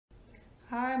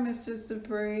Hi, Mr.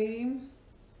 Supreme.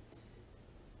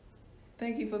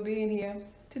 Thank you for being here.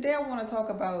 Today I want to talk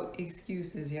about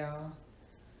excuses, y'all.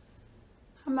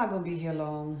 I'm not going to be here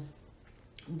long,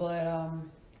 but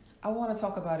I want to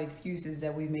talk about excuses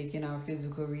that we make in our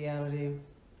physical reality.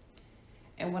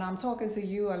 And when I'm talking to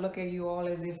you, I look at you all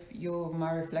as if you're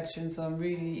my reflection. So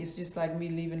it's just like me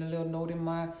leaving a little note in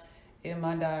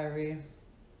my diary.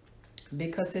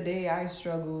 Because today I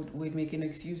struggled with making an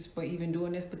excuse for even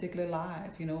doing this particular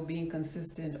live, being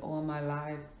consistent on my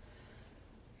live.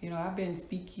 I've been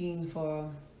speaking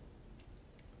for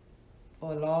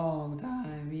a long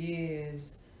time, years.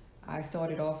 I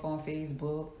started off on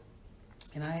Facebook,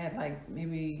 and I had like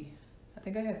maybe, I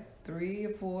think I had 3 or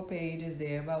 4 pages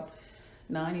there, about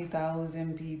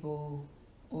 90,000 people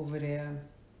over there.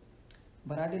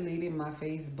 But I deleted my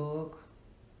Facebook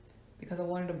because I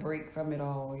wanted to break from it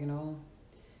all.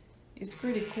 It's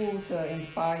pretty cool to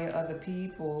inspire other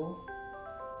people,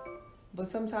 but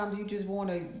sometimes you just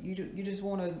wanna you just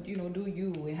wanna do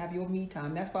you and have your me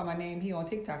time. That's why my name here on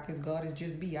TikTok is God is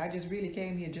Just Be. I just really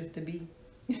came here just to be.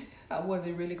 I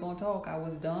wasn't really gonna talk. I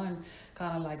was done,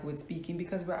 kind of like with speaking,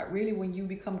 because really when you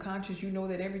become conscious, you know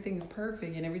that everything is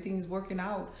perfect and everything is working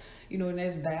out. And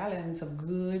there's balance of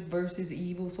good versus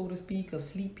evil, so to speak, of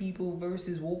sleep people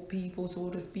versus woke people, so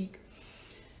to speak.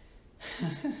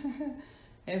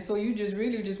 And so you just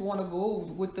really just want to go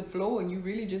with the flow, and you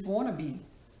really just want to be.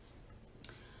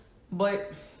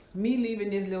 But me leaving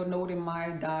this little note in my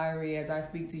diary as I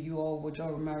speak to you all, which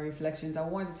are my reflections, I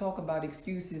wanted to talk about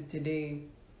excuses today,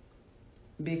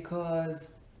 because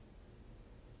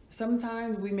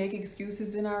sometimes we make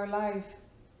excuses in our life.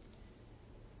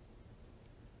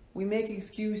 We make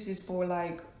excuses for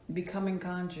like becoming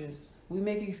conscious. We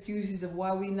make excuses of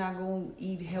why we not going to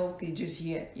eat healthy just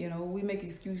yet. We make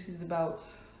excuses about,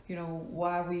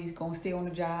 why we going to stay on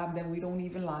a job that we don't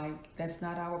even like. That's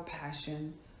not our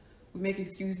passion. We make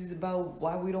excuses about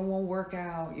why we don't want to work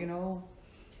out.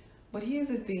 But here's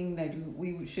the thing that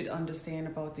we should understand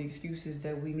about the excuses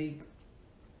that we make.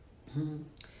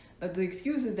 But the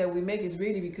excuses that we make is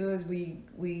really because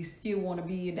we still want to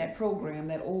be in that program.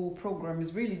 That old program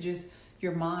is really just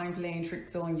your mind playing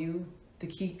tricks on you to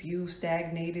keep you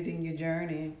stagnated in your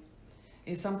journey.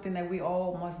 It's something that we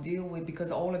all must deal with,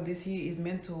 because all of this here is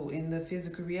mental. In the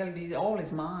physical reality, all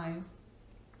is mind.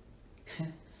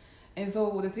 And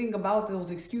so the thing about those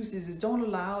excuses is, don't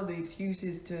allow the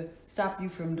excuses to stop you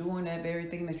from doing that very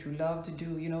thing that you love to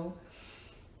do.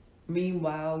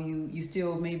 Meanwhile, you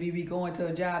still maybe be going to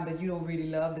a job that you don't really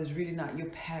love, that's really not your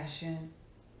passion.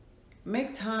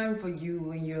 Make time for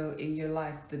you in your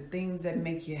life, the things that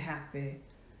make you happy.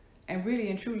 And really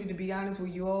and truly, to be honest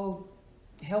with you all,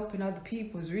 helping other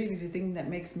people is really the thing that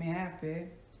makes me happy.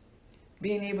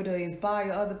 Being able to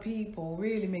inspire other people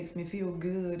really makes me feel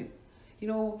good.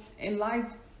 In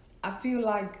life, I feel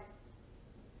like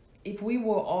if we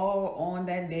were all on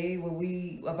that day where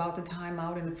we about to time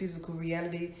out in the physical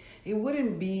reality, it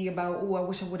wouldn't be about, oh, I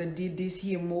wish I would have did this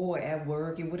here more at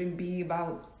work. It wouldn't be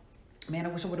about, man, I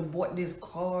wish I would have bought this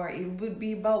car. It would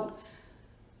be about,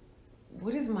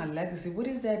 what is my legacy? What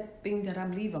is that thing that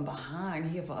I'm leaving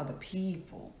behind here for other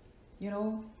people?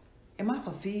 Am I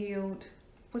fulfilled?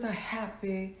 Was I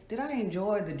happy? Did I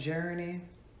enjoy the journey?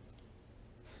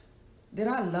 Did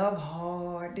I love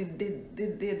hard?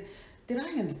 Did I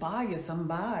inspire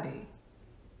somebody?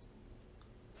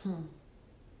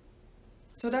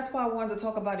 So that's why I wanted to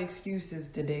talk about excuses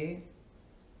today,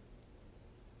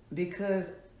 because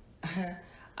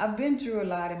I've been through a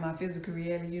lot in my physical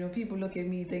reality. People look at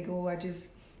me and think, oh, I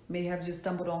just may have just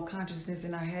stumbled on consciousness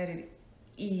and I had it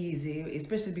easy,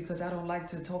 especially because I don't like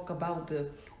to talk about the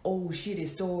old shitty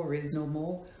stories no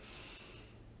more.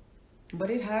 But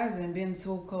it hasn't been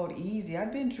so-called easy.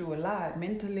 I've been through a lot,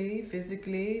 mentally,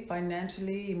 physically,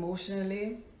 financially,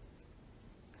 emotionally.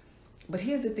 But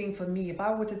here's the thing for me. If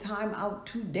I were to time out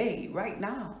today, right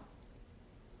now,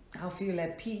 I'll feel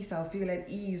at peace. I'll feel at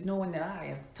ease knowing that I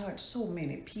have touched so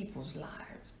many people's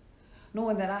lives.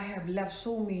 Knowing that I have left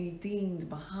so many things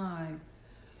behind.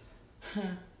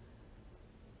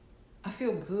 I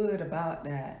feel good about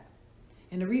that.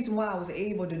 And the reason why I was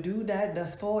able to do that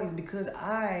thus far is because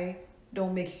I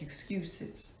don't make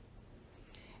excuses.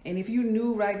 And if you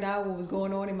knew right now what was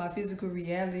going on in my physical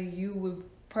reality, you would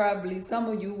probably, some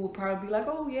of you would probably be like,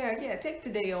 oh yeah, take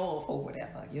today off or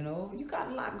whatever. You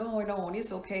got a lot going on,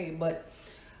 it's okay. But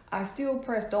I still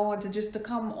pressed on to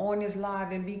come on this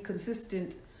live and be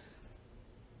consistent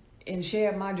and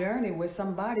share my journey with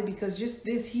somebody, because just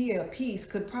this here piece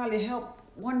could probably help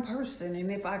one person. And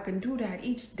if I can do that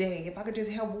each day, if I could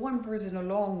just help one person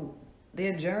along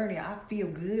their journey, I feel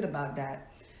good about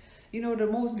that. You know, the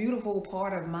most beautiful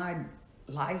part of my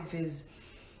life is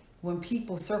when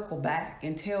people circle back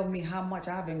and tell me how much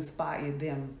I've inspired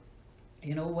them.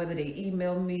 You know, whether they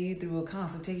email me through a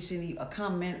consultation, a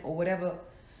comment, or whatever.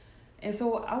 And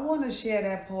so I want to share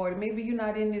that part. Maybe you're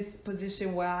not in this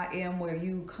position where I am, where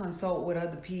you consult with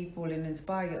other people and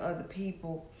inspire other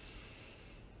people.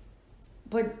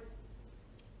 But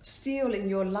still in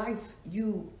your life,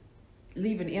 you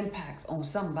leave an impact on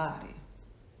somebody.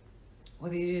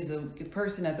 Whether it is a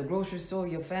person at the grocery store,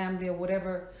 your family, or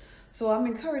whatever. So I'm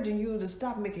encouraging you to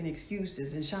stop making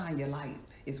excuses and shine your light,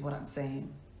 is what I'm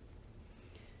saying.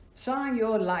 Shine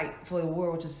your light for the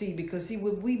world to see, because see,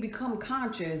 when we become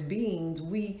conscious beings,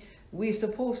 we're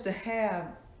supposed to have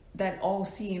that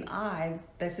all-seeing eye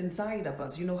that's inside of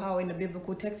us. You know how in the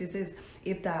biblical text it says,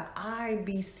 if thy eye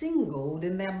be single,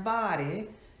 then that body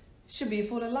should be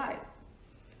full of light.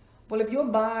 Well, if your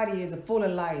body is full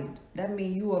of light, that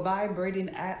means you are vibrating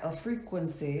at a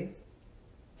frequency.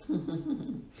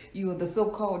 You are the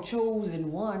so-called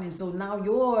chosen one, and so now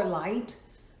your light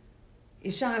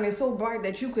is shining so bright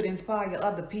that you could inspire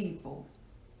other people.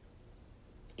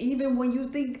 Even when you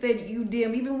think that you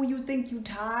dim, even when you think you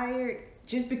tired,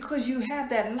 just because you have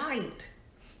that light,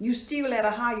 you still at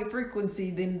a higher frequency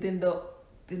than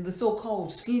the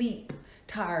so-called sleep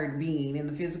tired being in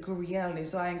the physical reality.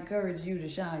 So I encourage you to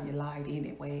shine your light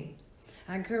anyway.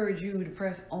 I encourage you to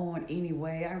press on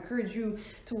anyway. I encourage you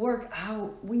to work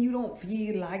out when you don't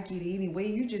feel like it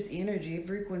anyway. You just energy,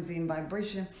 frequency, and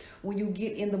vibration. When you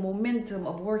get in the momentum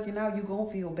of working out, you're going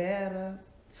to feel better.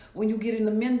 When you get in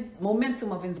the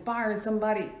momentum of inspiring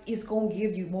somebody, it's going to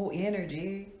give you more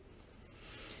energy.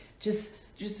 Just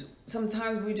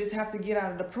sometimes we just have to get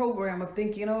out of the program of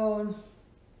thinking, oh,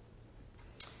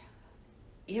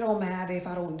 it don't matter if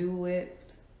I don't do it.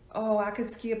 Oh, I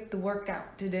could skip the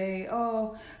workout today.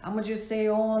 Oh, I'm going to just stay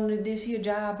on this here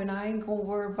job and I ain't going to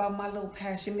worry about my little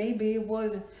passion. Maybe it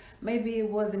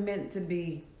wasn't meant to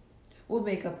be. We'll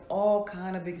make up all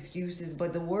kind of excuses,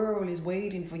 but the world is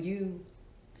waiting for you.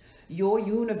 Your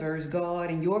universe, God,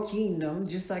 and your kingdom,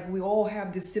 just like we all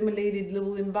have this simulated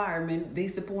little environment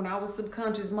based upon our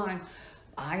subconscious mind.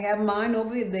 I have mine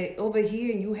over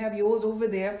here, and you have yours over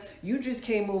there. You just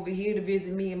came over here to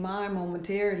visit me and mine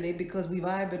momentarily because we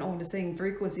vibing on the same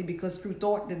frequency, because through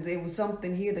thought that there was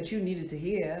something here that you needed to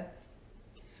hear.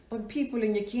 But people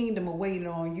in your kingdom are waiting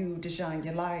on you to shine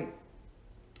your light.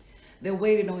 They're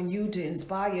waiting on you to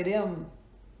inspire them.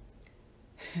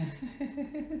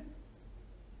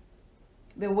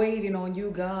 They're waiting on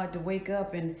you, God, to wake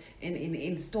up and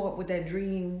start with that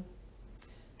dream,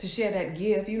 to share that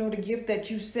gift. You know, the gift that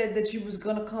you said that you was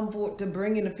going to come forth to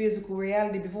bring in the physical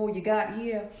reality before you got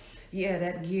here. Yeah,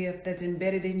 that gift that's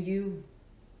embedded in you.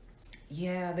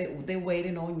 Yeah, they're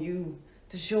waiting on you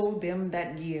to show them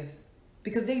that gift,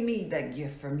 because they need that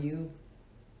gift from you.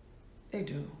 They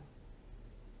do.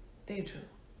 They do.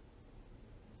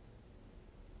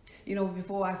 You know,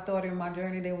 before I started my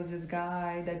journey, there was this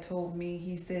guy that told me,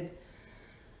 he said,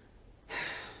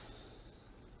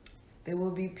 there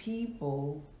will be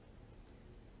people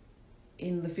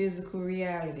in the physical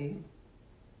reality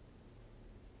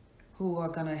who are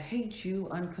going to hate you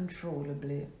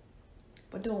uncontrollably.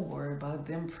 But don't worry about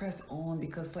them. Press on,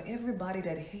 because for everybody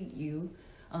that hate you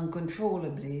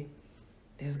uncontrollably,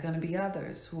 there's going to be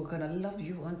others who are going to love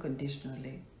you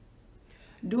unconditionally.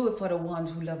 Do it for the ones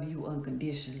who love you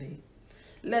unconditionally.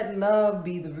 Let love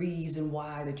be the reason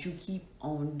why that you keep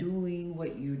on doing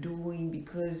what you're doing,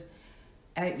 because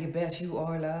at your best, you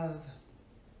are love.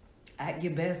 At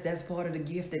your best, that's part of the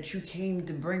gift that you came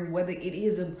to bring. Whether it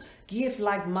is a gift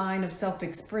like mine of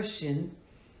self-expression,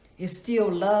 it's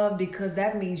still love, because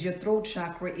that means your throat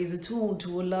chakra is attuned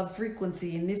to a love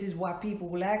frequency. And this is why people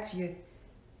will ask you,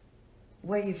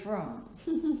 where you from?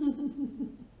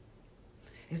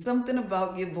 It's something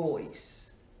about your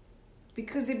voice,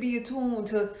 because it be attuned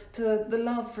to the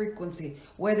love frequency.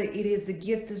 Whether it is the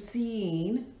gift of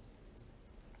seeing,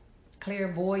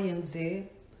 clairvoyancy,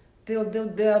 they'll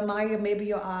admire maybe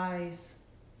your eyes.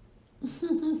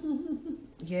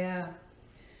 Yeah.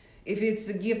 If it's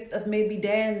the gift of maybe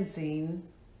dancing,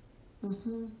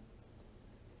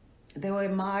 they'll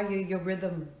admire your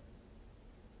rhythm.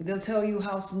 They'll tell you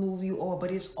how smooth you are. But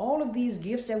it's all of these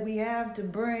gifts that we have to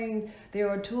bring.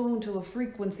 They're attuned to a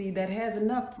frequency that has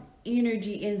enough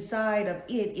energy inside of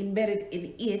it, embedded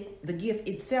in it, the gift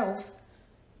itself,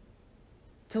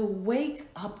 to wake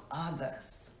up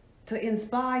others, to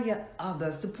inspire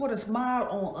others, to put a smile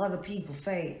on other people's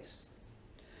face.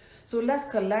 So let's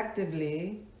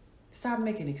collectively stop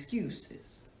making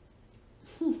excuses.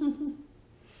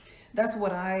 That's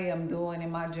what I am doing in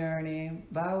my journey,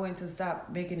 vowing to stop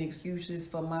making excuses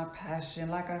for my passion.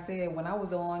 Like I said, when I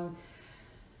was on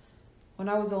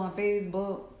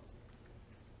Facebook,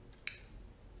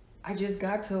 I just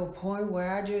got to a point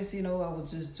where I just, I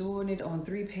was just doing it on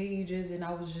 3 pages, and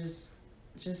I was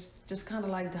just kind of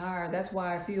like tired. That's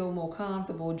why I feel more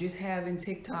comfortable just having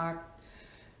TikTok,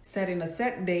 setting a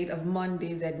set date of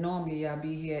Mondays at normally I'll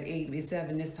be here at 8, it's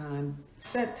 7 this time.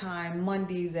 Set time,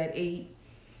 Mondays at 8.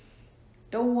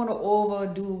 Don't want to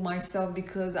overdo myself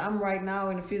because I'm right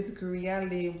now in a physical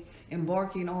reality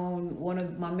embarking on one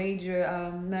of my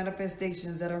major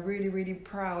manifestations that I'm really, really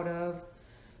proud of.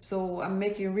 So I'm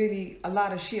making really a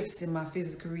lot of shifts in my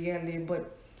physical reality,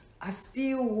 but I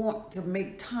still want to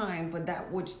make time for that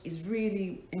which is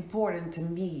really important to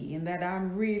me and that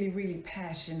I'm really, really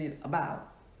passionate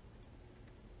about.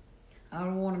 I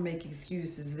don't want to make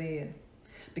excuses there.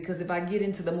 Because if I get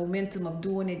into the momentum of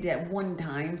doing it at one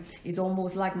time, it's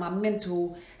almost like my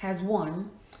mental has won.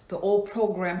 The old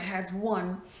program has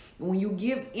won. When you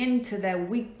give into that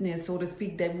weakness, so to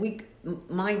speak, that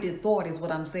weak-minded thought is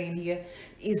what I'm saying here.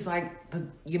 It's like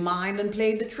your mind done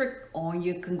played the trick on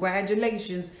you.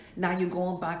 Congratulations. Now you're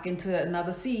going back into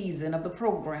another season of the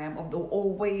program, of the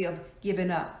old way of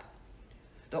giving up.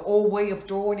 The old way of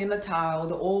throwing in the towel.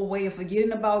 The old way of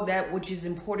forgetting about that which is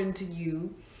important to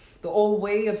you. The old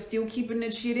way of still keeping the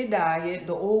shitty diet.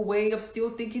 The old way of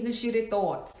still thinking the shitty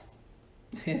thoughts.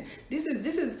 This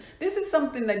is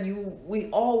something that we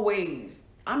always.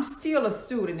 I'm still a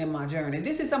student in my journey.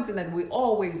 This is something that we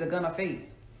always are gonna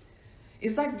face.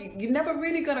 It's like you're never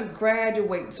really gonna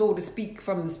graduate, so to speak,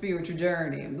 from the spiritual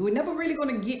journey. We're never really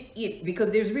gonna get it because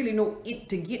there's really no it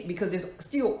to get because there's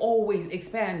still always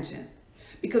expansion.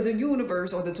 Because the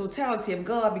universe or the totality of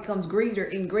God becomes greater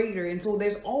and greater. And so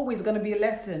there's always going to be a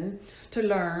lesson to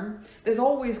learn. There's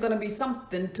always going to be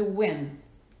something to win.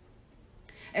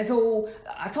 And so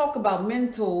I talk about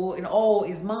mental and all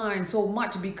is mind so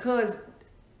much because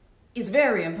it's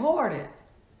very important.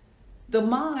 The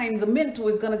mind, the mental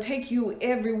is going to take you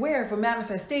everywhere from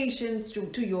manifestations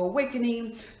to your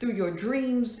awakening, through your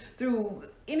dreams, through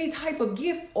any type of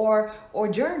gift or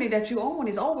journey that you own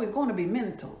is always going to be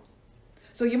mental.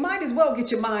 So you might as well get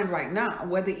your mind right now,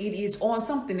 whether it is on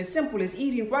something as simple as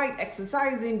eating right,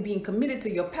 exercising, being committed to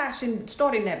your passion,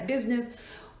 starting that business,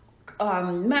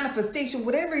 manifestation,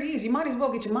 whatever it is, you might as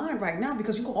well get your mind right now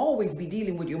because you will always be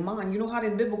dealing with your mind. You know how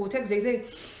in biblical text they say,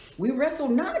 we wrestle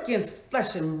not against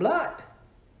flesh and blood.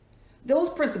 Those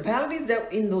principalities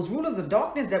that in those rulers of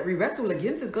darkness that we wrestle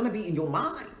against is going to be in your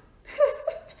mind.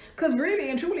 Because really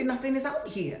and truly nothing is out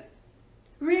here.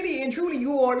 Really and truly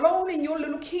you are alone in your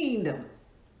little kingdom.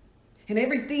 And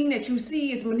everything that you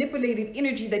see is manipulated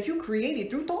energy that you created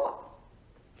through thought.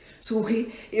 So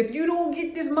if you don't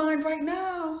get this mind right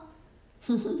now,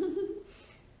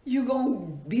 you're going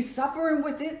to be suffering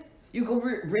with it. You're going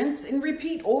to rinse and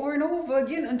repeat over and over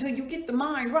again until you get the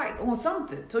mind right on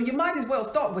something. So you might as well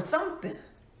start with something.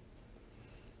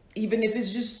 Even if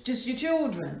it's just your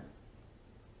children.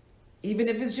 Even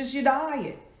if it's just your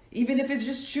diet. Even if it's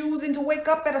just choosing to wake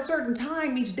up at a certain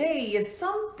time each day, it's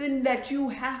something that you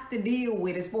have to deal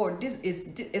with as far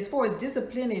as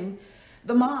disciplining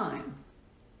the mind.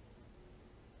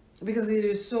 Because it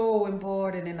is so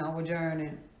important in our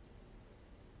journey.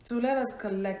 So let us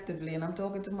collectively, and I'm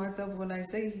talking to myself when I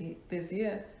say this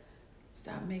here,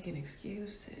 stop making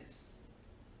excuses.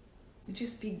 And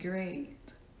just be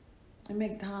great. And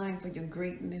make time for your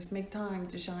greatness. Make time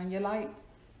to shine your light.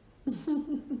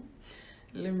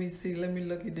 Let me see. Let me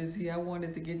look at this here. I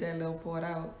wanted to get that little part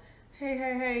out.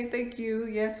 Hey. Thank you.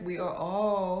 Yes, we are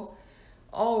all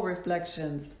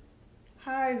reflections.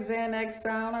 Hi, Xanax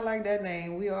Sound. I like that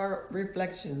name. We are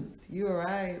reflections. You are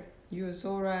right. You are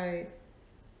so right.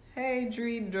 Hey,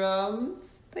 Dream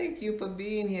Drums. Thank you for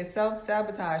being here.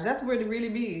 Self-sabotage. That's where it really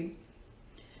be.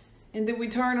 And then we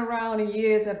turn around and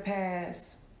years have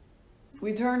passed.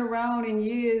 We turn around and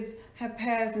years have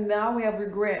passed and now we have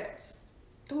regrets.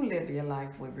 Don't live your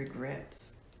life with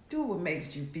regrets. Do what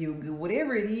makes you feel good.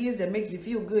 Whatever it is that makes you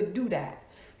feel good, do that.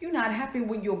 If you're not happy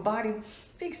with your body,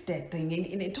 fix that thing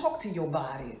and talk to your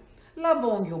body. Love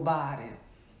on your body.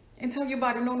 And tell your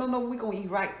body, no, we're going to eat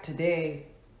right today.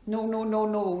 No,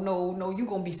 you're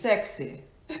going to be sexy.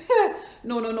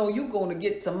 No, you're going to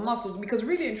get some muscles. Because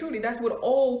really and truly, that's what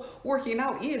all working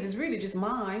out is. It's really just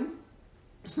mind.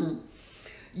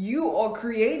 You are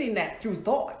creating that through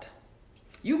thought.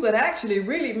 You could actually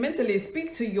really mentally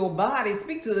speak to your body,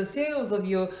 speak to the cells of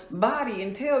your body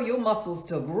and tell your muscles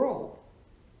to grow.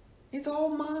 It's all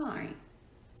mind.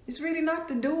 It's really not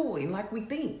the doing like we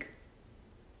think.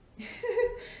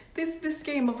 This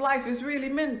game of life is really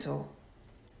mental.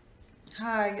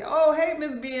 Hi. Oh, hey,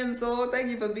 Miss Being Soul. Thank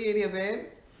you for being here, babe.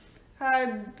 Hi,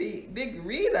 Big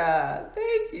Rita.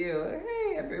 Thank you.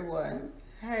 Hey, everyone.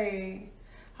 Hey.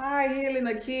 Hi, Healing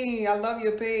the King. I love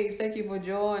your page. Thank you for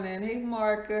joining. Hey,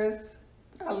 Marcus.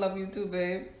 I love you too,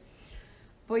 babe.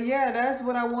 But yeah, that's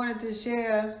what I wanted to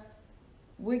share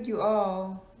with you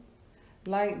all.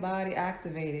 Light body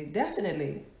activated.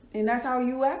 Definitely. And that's how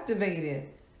you activate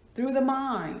it. Through the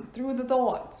mind, through the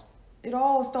thoughts. It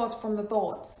all starts from the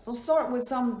thoughts. So start with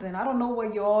something. I don't know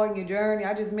where you are in your journey.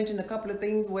 I just mentioned a couple of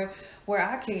things where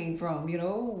I came from,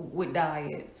 with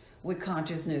diet, with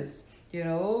consciousness,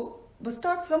 But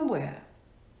start somewhere.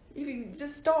 If you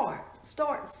just start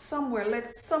somewhere.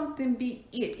 Let something be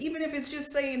it. Even if it's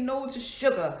just saying no to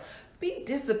sugar, be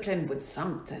disciplined with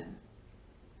something.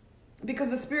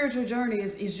 Because the spiritual journey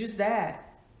is just that.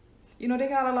 They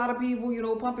got a lot of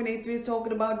people, pumping their fists,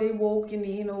 talking about they woke and,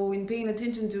 and paying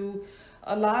attention to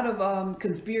a lot of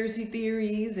conspiracy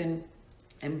theories and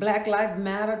Black Lives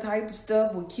Matter type of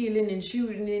stuff with killing and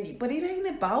shooting. But it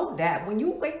ain't about that. When you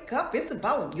wake up, it's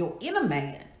about your inner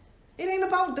man. It ain't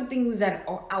about the things that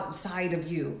are outside of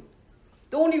you.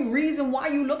 The only reason why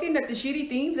you looking at the shitty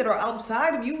things that are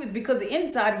outside of you is because the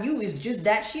inside of you is just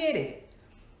that shitty.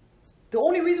 The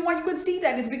only reason why you can see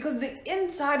that is because the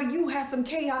inside of you has some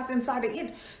chaos inside of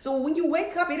it. So when you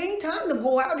wake up, it ain't time to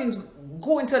go out and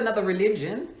go into another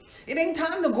religion. It ain't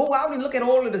time to go out and look at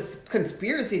all of the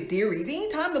conspiracy theories. It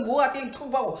ain't time to go out there and talk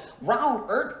about round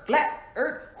earth, flat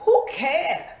earth. Who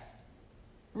cares?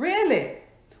 Really?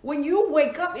 When you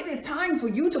wake up, it is time for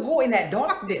you to go in that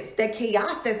darkness, that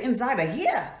chaos that's inside of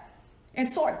here, and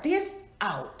sort this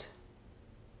out.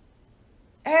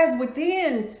 As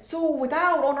within, so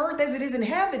without, on earth as it is in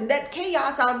heaven. That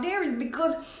chaos out there is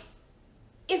because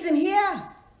it's in here.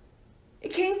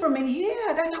 It came from in here.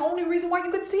 That's the only reason why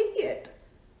you could see it.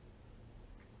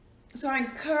 So I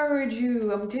encourage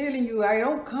you, I'm telling you, I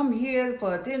don't come here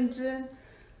for attention.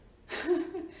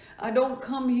 I don't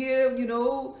come here,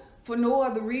 for no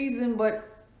other reason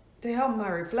but to help my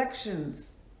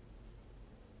reflections.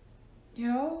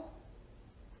 To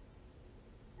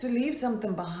leave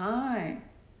something behind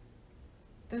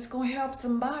that's going to help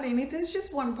somebody. And if it's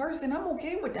just one person, I'm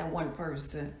okay with that one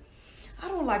person. I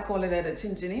don't like all of that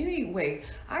attention anyway.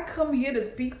 I come here to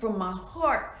speak from my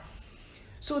heart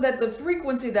so that the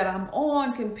frequency that I'm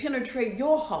on can penetrate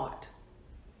your heart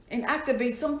and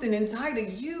activate something inside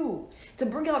of you to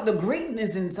bring out the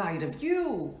greatness inside of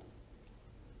you.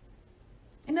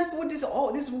 And that's what this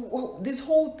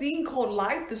whole thing called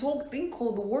life, this whole thing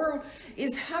called the world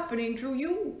is happening through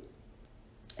you.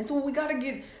 And so we got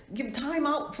to give time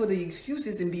out for the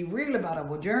excuses and be real about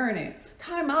our journey.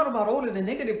 Time out about all of the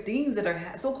negative things that are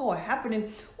so-called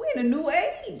happening. We're in a new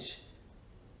age.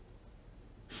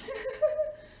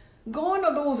 Gone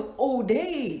are those old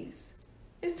days.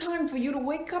 It's time for you to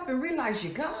wake up and realize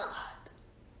you're God.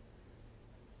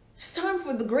 It's time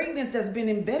for the greatness that's been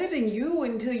embedded in you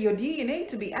into your DNA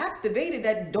to be activated.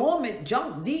 That dormant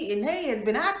junk DNA has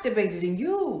been activated in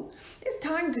you. It's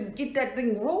time to get that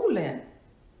thing rolling.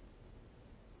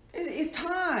 It's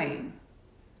time.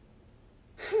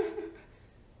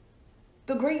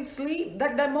 The great sleep,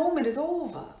 that moment is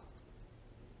over.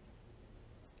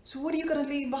 So what are you going to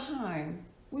leave behind?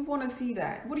 We want to see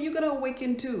that. What are you going to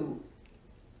awaken to?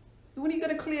 When are you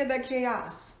going to clear that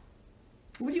chaos?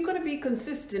 What are you going to be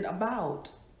consistent about?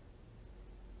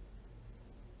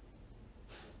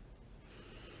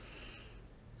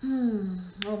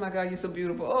 Oh my God, you're so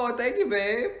beautiful. Oh, thank you,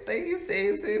 babe. Thank you,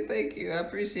 Stacey. Thank you. I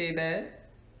appreciate that.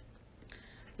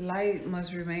 Light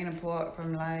must remain apart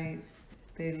from light.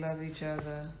 They love each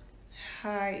other.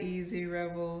 Hi, Easy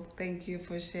Rebel. Thank you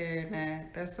for sharing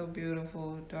that. That's so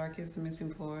beautiful. Dark is the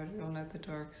missing part. Don't let the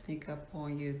dark sneak up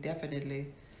on you.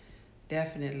 Definitely.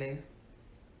 Definitely.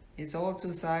 It's all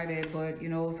two-sided, but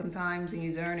sometimes in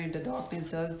your journey, the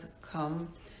darkness does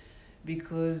come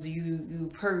because you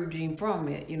purging from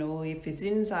it. If it's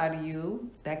inside of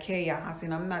you, that chaos,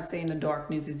 and I'm not saying the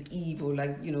darkness is evil,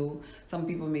 like, some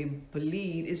people may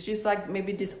believe. It's just like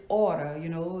maybe disorder,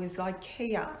 it's like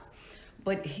chaos.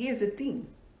 But here's the thing.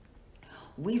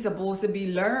 We supposed to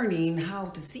be learning how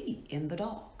to see in the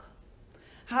dark.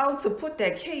 How to put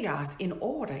that chaos in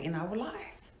order in our life.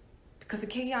 Because the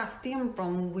chaos stems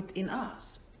from within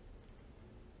us.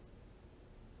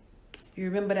 You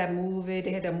remember that movie?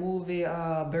 They had that movie,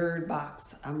 Bird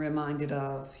Box, I'm reminded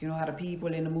of. You know how the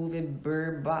people in the movie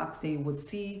Bird Box, they would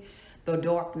see the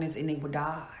darkness and they would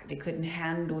die. They couldn't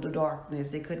handle the darkness.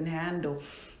 They couldn't handle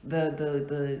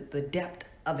the depth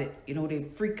of it. They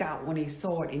freak out when they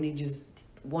saw it, and they just,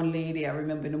 one lady, I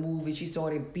remember in the movie, she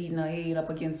started beating her head up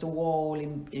against the wall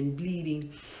and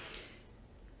bleeding.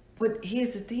 But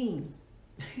here's the thing.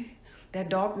 That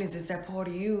darkness is that part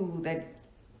of you that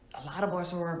a lot of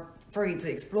us are afraid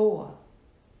to explore.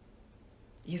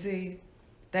 You see,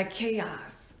 that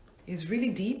chaos is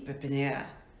really deep up in there.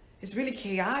 It's really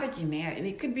chaotic in there, and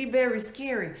it could be very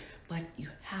scary. But you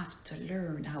have to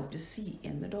learn how to see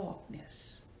in the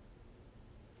darkness.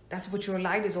 That's what your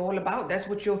light is all about. That's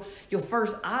what your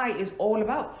first eye is all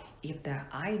about. If that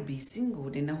eye be single,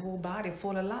 then the whole body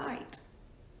full of light.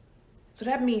 So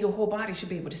that means your whole body should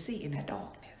be able to see in that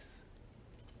darkness.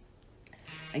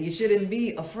 And you shouldn't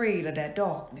be afraid of that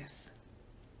darkness.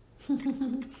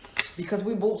 Because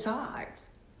we're both sides.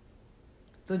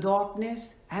 The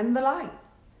darkness and the light.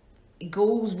 It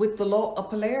goes with the law of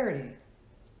polarity.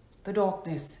 The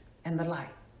darkness and the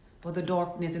light. But the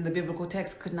darkness in the biblical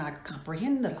text could not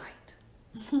comprehend the light.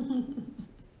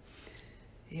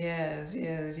 Yes,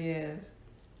 yes, yes.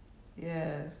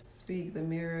 Yes, speak, the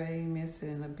mirror ain't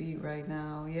missing a beat right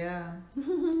now. Yeah.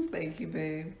 Thank you,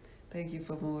 babe. Thank you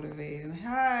for motivating.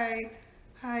 Hi.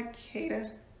 Hi,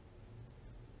 Kata.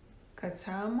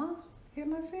 Katama?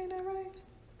 Am I saying that right?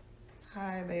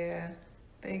 Hi there.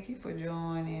 Thank you for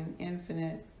joining.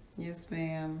 Infinite. Yes,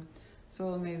 ma'am.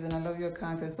 So amazing. I love your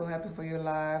content. So happy for your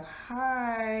live.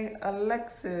 Hi,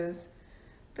 Alexis.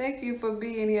 Thank you for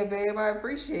being here, babe. I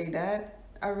appreciate that.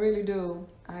 I really do.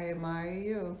 I admire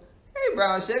you. Hey,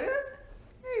 brown sugar.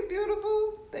 Hey,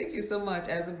 beautiful. Thank you so much.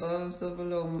 As above, so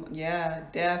below. Yeah,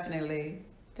 definitely.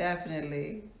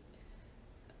 Definitely.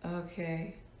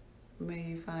 Okay. May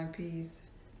you find peace.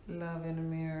 Love in the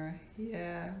mirror.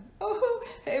 Yeah. Oh,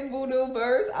 hey, Voodoo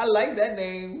Verse. I like that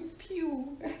name.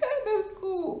 Pew. That's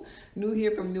cool. New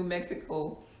here from New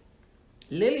Mexico.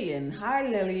 Lillian. Hi,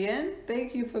 Lillian.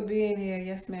 Thank you for being here.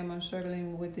 Yes, ma'am. I'm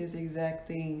struggling with this exact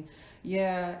thing.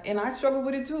 Yeah. And I struggle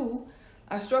with it too.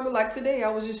 I struggle like today. I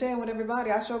was just sharing with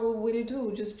everybody. I struggle with it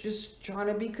too. Just trying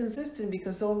to be consistent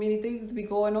because so many things be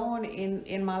going on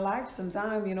in my life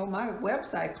sometimes. You know, my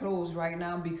website closed right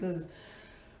now because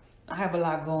I have a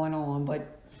lot going on.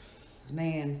 But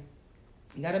man,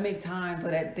 you got to make time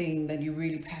for that thing that you're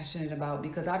really passionate about,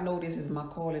 because I know this is my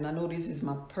calling. I know this is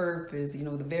my purpose, you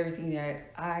know, the very thing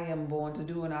that I am born to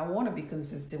do, and I want to be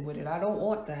consistent with it. I don't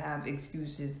want to have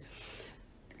excuses,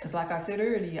 because like I said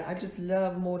earlier, I just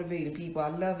love motivating people. I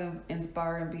love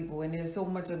inspiring people, and there's so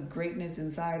much of greatness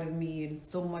inside of me and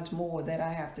so much more that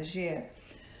I have to share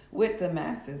with the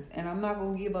masses. And I'm not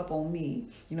going to give up on me,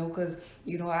 you know, because,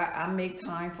 you know, I make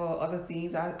time for other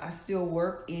things. I still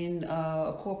work in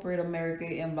a corporate America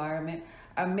environment.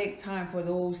 I make time for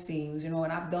those things, you know,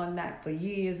 and I've done that for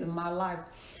years in my life.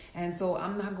 And so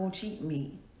I'm not going to cheat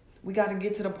me. We got to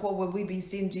get to the point where we be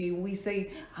stingy and we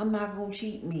say, I'm not going to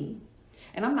cheat me.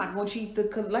 And I'm not going to cheat the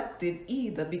collective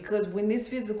either, because when this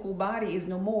physical body is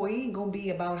no more, it ain't going to be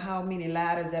about how many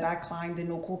ladders that I climbed in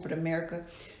no corporate America.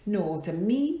 No, to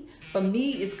me, for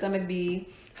me, it's going to be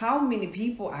how many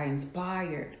people I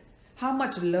inspired, how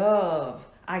much love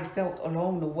I felt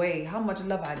along the way, how much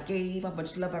love I gave, how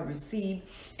much love I received,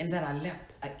 and that I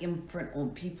left an imprint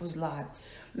on people's lives.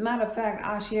 Matter of fact,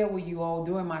 I'll share with you all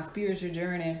during my spiritual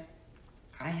journey,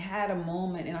 I had a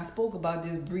moment, and I spoke about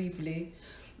this briefly.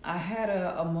 I had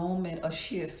a moment, a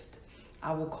shift,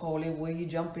 I will call it, where you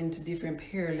jump into different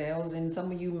parallels, and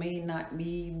some of you may not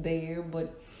be there,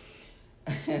 but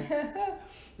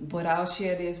but I'll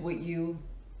share this with you,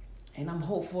 and I'm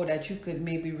hopeful that you could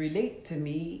maybe relate to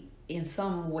me in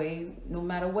some way, no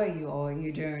matter where you are in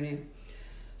your journey.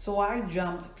 So I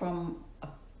jumped from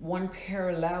one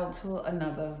parallel to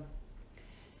another,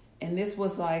 and this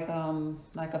was like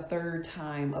a third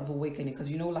time of awakening, because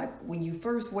you know, like when you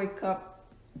first wake up,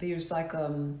 there's like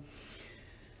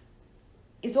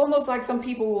it's almost like some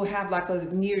people will have like a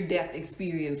near-death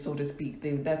experience, so to speak.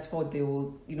 That's what they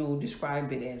will, you know,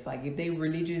 describe it as. Like if they're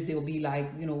religious, they'll be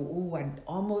like, you know, oh, I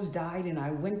almost died and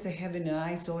I went to heaven and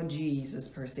I saw Jesus,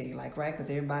 per se, like, right? Because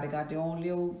everybody got their own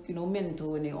little, you know,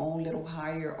 mental and their own little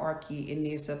hierarchy in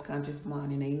their subconscious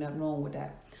mind, and ain't nothing wrong with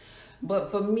that.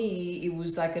 But for me, it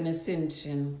was like an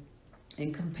ascension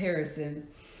in comparison.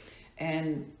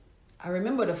 And I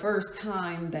remember the first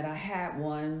time that I had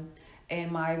one, and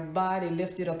my body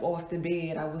lifted up off the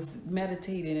bed. I was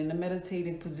meditating in a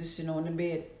meditative position on the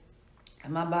bed,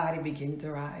 and my body began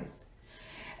to rise.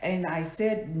 And I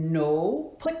said,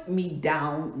 no, put me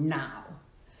down now.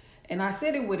 And I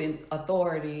said it with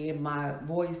authority in my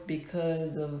voice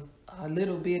because of a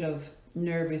little bit of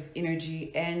nervous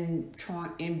energy and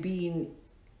trying to be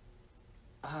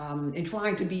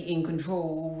in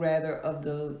control, rather, of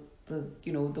the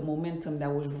you know, the momentum that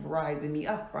was rising me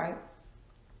up, right?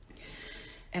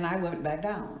 And I went back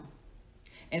down.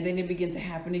 And then it began to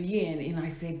happen again. And I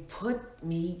said, put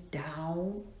me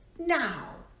down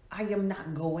Now, I am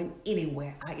not going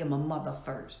anywhere. I am a mother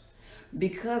first.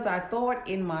 Because I thought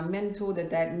in my mental that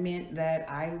that meant that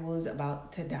I was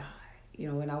about to die.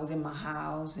 You know, and I was in my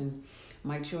house and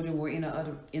my children were in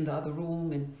the other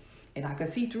room, and I could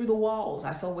see through the walls.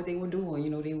 I saw what they were doing. You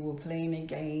know, they were playing the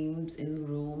games in the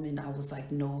room, and I was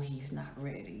like, no, he's not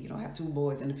ready. You know, I have two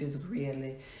boys in the physical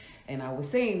reality. And I was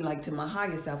saying, like, to my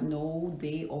higher self, no,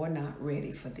 they are not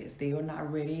ready for this. They are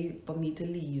not ready for me to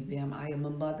leave them. I am a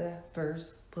mother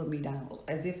first. Put me down.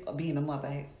 As if being a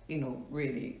mother, you know,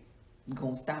 really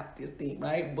gonna stop this thing,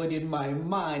 right? But in my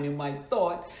mind, in my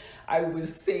thought, I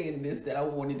was saying this, that I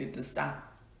wanted it to stop.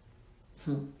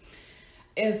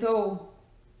 And so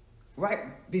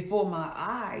right before my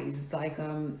eyes, like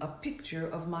a picture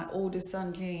of my oldest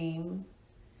son came,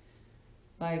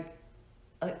 like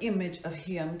an image of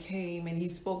him came, and he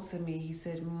spoke to me. He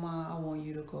said, Ma, I want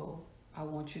you to go. I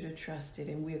want you to trust it,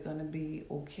 and we're gonna be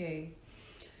okay.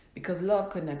 Because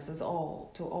love connects us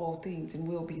all to all things, and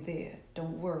we'll be there.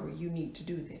 Don't worry, you need to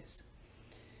do this.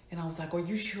 And I was like, are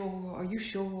you sure? Are you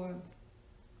sure?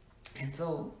 And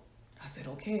so I said,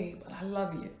 okay, but I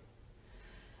love you.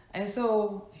 And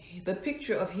so the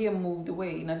picture of him moved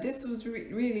away. Now this was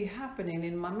really happening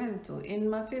in my mental, in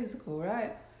my physical,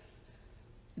 right?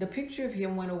 The picture of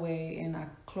him went away, and I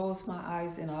closed my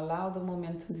eyes and I allowed the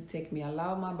momentum to take me. I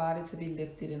allowed my body to be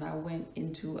lifted, and I went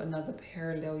into another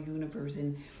parallel universe.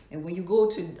 And when you go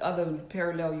to other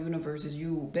parallel universes,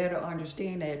 you better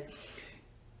understand that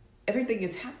everything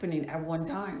is happening at one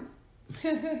time.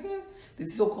 The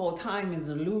so-called time is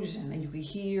an illusion, and you can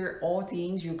hear all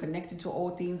things. You're connected to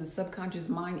all things. The subconscious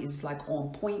mind is like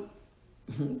on point.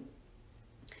 And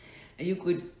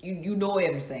you know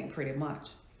everything pretty much.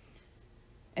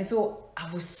 And so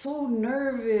I was so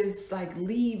nervous, like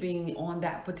leaving on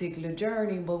that particular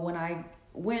journey. But when I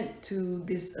went to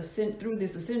this through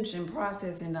this ascension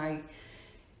process, and I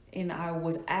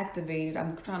was activated.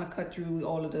 I'm trying to cut through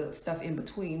all of the stuff in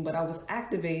between, but I was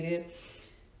activated.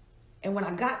 And when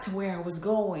I got to where I was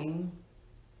going,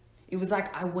 it was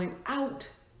like I went out,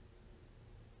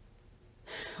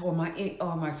 or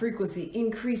my frequency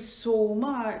increased so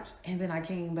much, and then I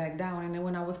came back down. And then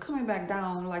when I was coming back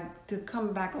down, like to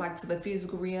come back like to the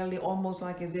physical reality, almost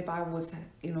like as if I was,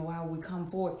 you know, how we come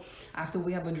forth after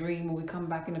we have a dream, and we come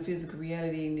back in the physical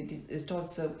reality, and it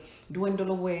starts to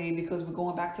dwindle away because we're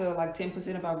going back to like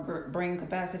 10% of our brain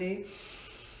capacity.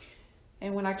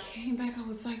 And when I came back, I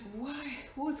was like, why?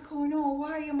 What's going on?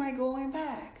 Why am I going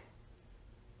back?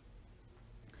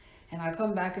 And I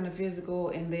come back in the physical,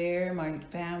 and there, my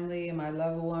family and my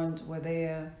loved ones were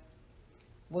there.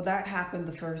 Well, that happened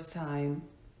the first time.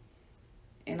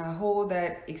 And I hold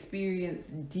that experience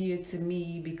dear to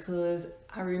me because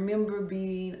I remember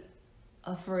being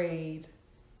afraid,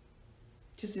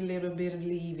 just a little bit of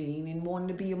leaving and wanting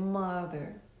to be a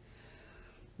mother.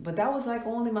 But that was like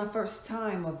only my first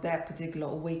time of that particular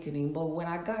awakening. But when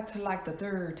I got to like the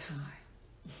third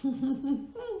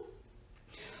time,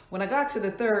 when I got to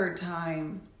the third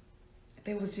time,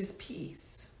 there was just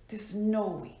peace, this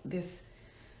knowing, this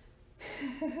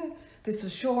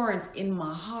assurance in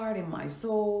my heart, in my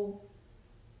soul.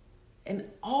 And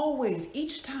always,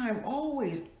 each time,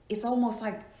 always, it's almost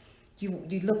like you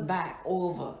look back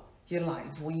over your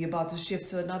life when you're about to shift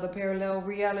to another parallel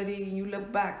reality, and you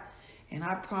look back. And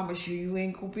I promise you, you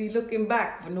ain't gonna be looking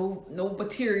back for no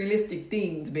materialistic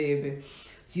things, baby.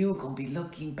 You're gonna be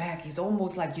looking back. It's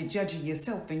almost like you're judging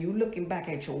yourself, and you're looking back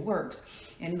at your works.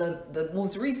 And the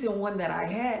most recent one that I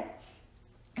had,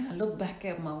 and I look back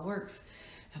at my works,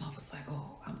 and I was like,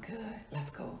 oh, I'm good.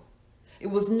 Let's go. It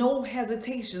was no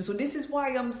hesitation. So this is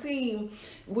why I'm saying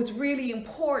what's really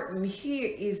important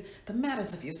here is the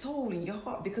matters of your soul and your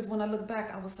heart. Because when I look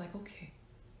back, I was like, okay.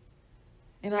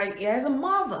 And as a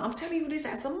mother, I'm telling you this,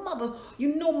 as a mother,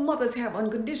 you know mothers have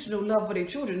unconditional love for their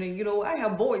children. And, you know, I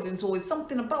have boys, and so it's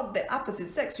something about the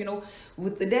opposite sex, you know,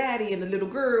 with the daddy and the little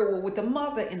girl, or with the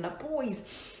mother and the boys.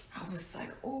 I was like,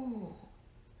 oh,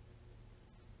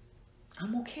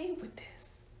 I'm okay with this.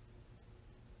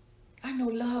 I know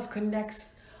love connects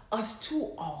us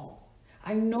to all.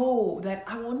 I know that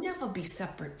I will never be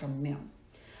separate from them.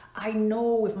 I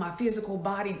know if my physical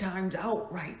body times out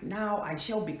right now, I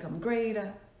shall become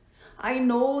greater. I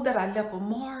know that I left a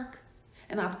mark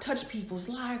and I've touched people's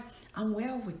lives. I'm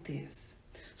well with this.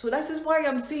 So this is why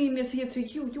I'm saying this here to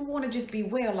you. You want to just be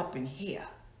well up in here.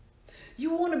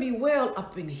 You want to be well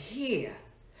up in here.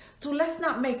 So let's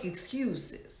not make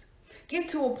excuses. Get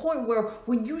to a point where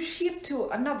when you shift to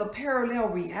another parallel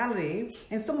reality,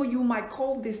 and some of you might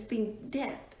call this thing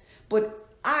death, but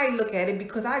I look at it,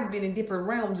 because I've been in different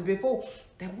realms before,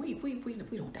 that we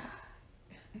don't die.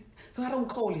 So I don't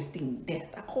call this thing death.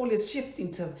 I call this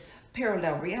shifting to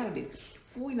parallel realities.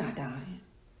 We're not dying.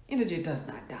 Energy does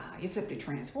not die. It simply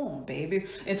transforms, baby.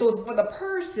 And so for the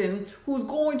person who's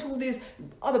going to this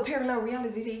other parallel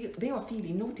reality, they are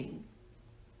feeling no thing.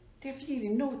 They're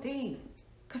feeling no thing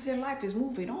because their life is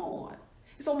moving on.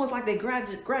 It's almost like they're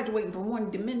graduating from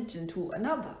one dimension to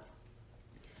another.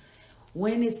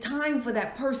 When it's time for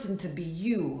that person to be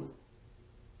you,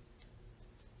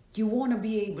 you want to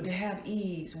be able to have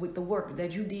ease with the work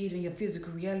that you did in your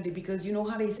physical reality, because you know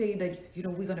how they say that, you know,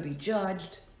 we're going to be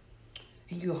judged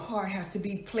and your heart has to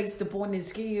be placed upon this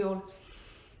scale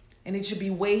and it should be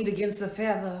weighed against a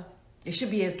feather. It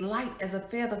should be as light as a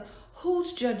feather.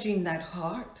 Who's judging that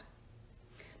heart?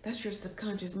 That's your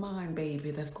subconscious mind,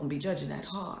 baby, that's going to be judging that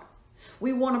heart.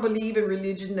 We want to believe in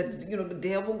religion that, you know, the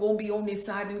devil going to be on this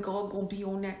side and God going to be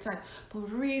on that side.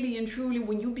 But really and truly,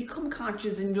 when you become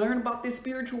conscious and learn about this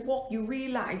spiritual walk, you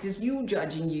realize it's you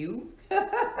judging you.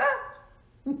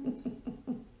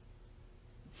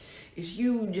 It's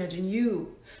you judging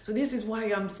you. So this is why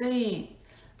I'm saying,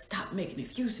 stop making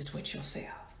excuses with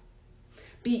yourself.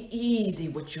 Be easy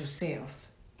with yourself.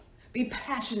 Be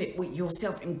passionate with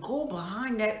yourself and go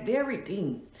behind that very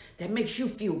thing that makes you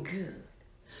feel good.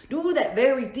 Do that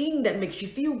very thing that makes you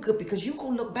feel good, because you're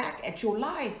going to look back at your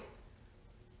life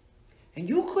and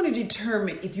you're going to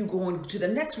determine if you're going to the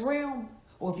next realm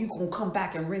or if you're going to come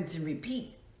back and rinse and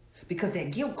repeat, because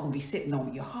that guilt going to be sitting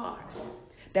on your heart.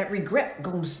 That regret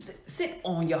going to sit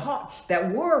on your heart.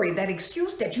 That worry, that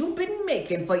excuse that you've been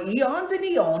making for eons and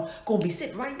eons going to be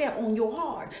sitting right there on your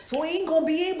heart. So it ain't going to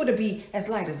be able to be as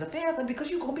light as a feather, because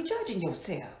you're going to be judging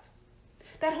yourself.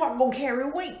 That heart going to carry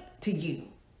weight to you.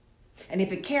 And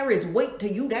if it carries weight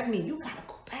to you, that means you got to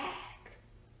go back.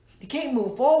 You can't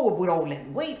move forward with all that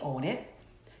weight on it.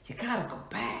 You got to go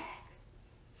back.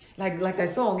 Like that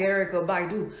song, Erykah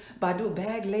Badu,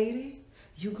 bag lady,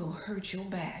 you going to hurt your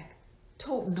back.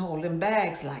 Toting all them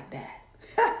bags like that.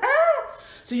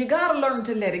 So you got to learn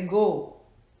to let it go.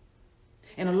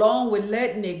 And along with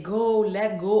letting it go,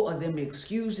 let go of them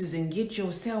excuses and get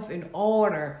yourself in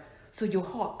order so your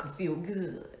heart can feel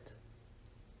good.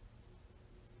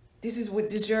 This is what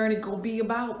this journey gonna be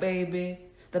about, baby.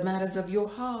 The matters of your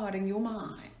heart and your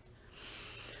mind.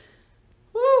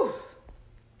 Woo!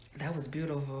 That was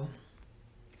beautiful.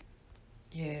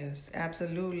 Yes,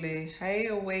 absolutely. Hey,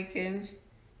 awaken,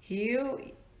 heal,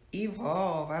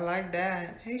 evolve. I like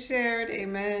that. Hey, Sharon,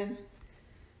 amen.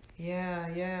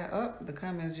 Yeah. Oh, the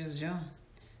comments just jumped.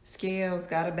 Scales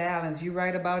gotta balance. You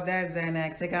right about that,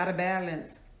 Xanax. They gotta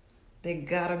balance. They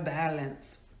gotta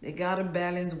balance. They gotta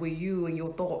balance with you and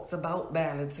your thoughts about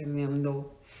balancing them,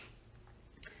 though.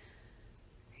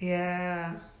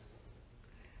 Yeah,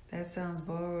 that sounds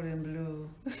bold and blue.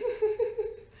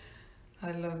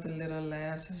 I love the little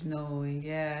laughs of knowing.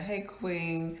 Yeah, hey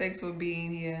Queens, thanks for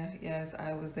being here. Yes,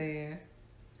 I was there.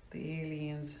 The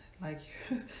aliens, like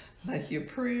your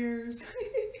prayers.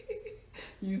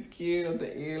 You scared of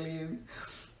the aliens?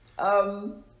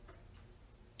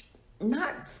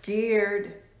 Not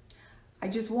scared. I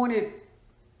just wanted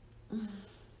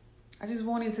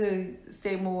to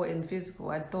stay more in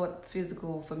physical. I thought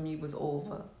physical for me was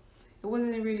over. It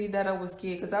wasn't really that I was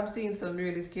scared, because I've seen some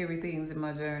really scary things in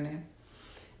my journey.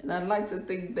 And I'd like to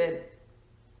think that,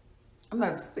 I'm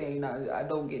not saying I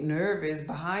don't get nervous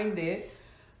behind it,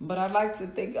 but I'd like to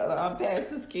think I'm past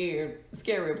the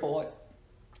scary part,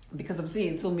 because I'm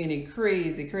seeing so many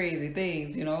crazy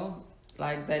things, you know,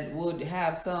 like that would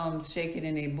have some shaking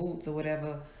in their boots or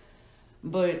whatever.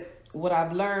 But what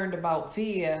I've learned about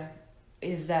fear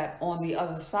is that on the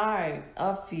other side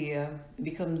of fear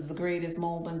becomes the greatest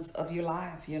moments of your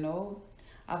life, you know.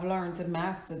 I've learned to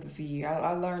master the fear.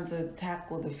 I learned to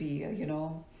tackle the fear, you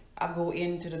know. I go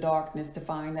into the darkness to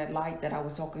find that light that I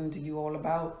was talking to you all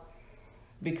about,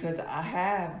 because I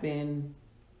have been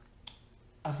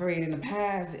afraid in the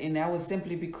past, and that was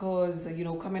simply because, you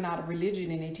know, coming out of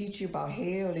religion and they teach you about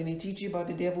hell and they teach you about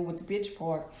the devil with the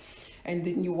pitchfork. And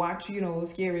then you watch, you know,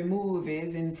 scary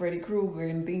movies and Freddy Krueger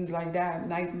and things like that,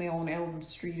 Nightmare on Elm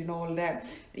Street and all of that.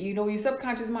 You know, your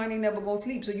subconscious mind ain't never gonna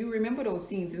sleep, so you remember those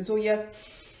scenes. And so, yes,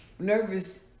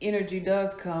 nervous energy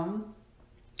does come.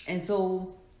 And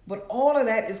so, but all of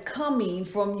that is coming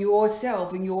from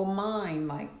yourself and your mind,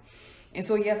 like. And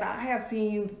so, yes, I have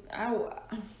seen, I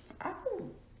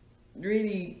don't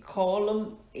really call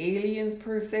them aliens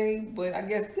per se, but I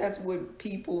guess that's what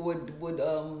people would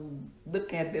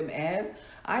look at them as.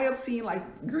 I have seen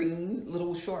like green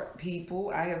little short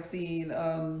people. I have seen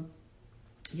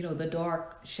you know, the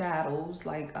dark shadows,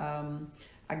 like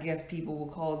I guess people will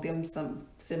call them some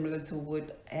similar to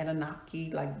what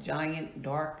Anunnaki, like giant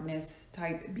darkness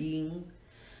type beings.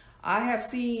 I have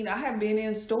been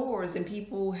in stores and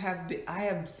people have been, I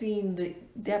have seen the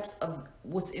depths of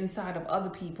what's inside of other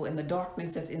people and the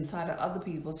darkness that's inside of other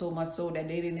people, so much so that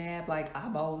they didn't have like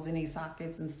eyeballs in their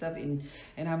sockets and stuff. And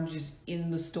I'm just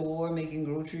in the store making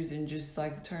groceries and just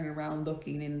like turning around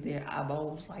looking and their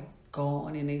eyeballs like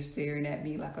gone and they staring at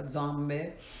me like a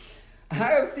zombie. I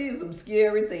have seen some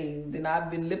scary things, and I've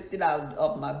been lifted out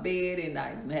of my bed, and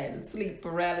I've had sleep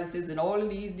paralysis, and all of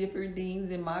these different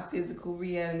things in my physical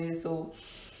reality. So,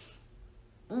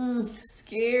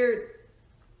 scared.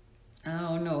 I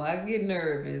don't know. I get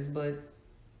nervous, but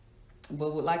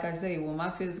like I say, when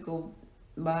my physical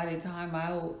body time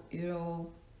out,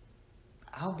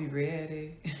 I'll be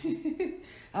ready.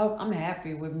 I'm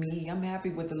happy with me. I'm happy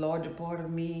with the larger part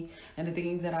of me and the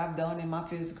things that I've done in my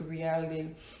physical reality.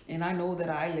 And I know that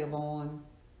I live on.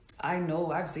 I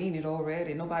know I've seen it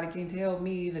already. Nobody can tell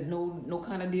me that no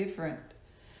kind of different.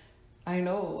 I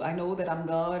know that I'm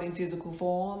God in physical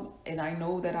form, and I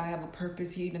know that I have a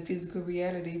purpose here in the physical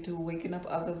reality to waken up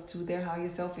others to their higher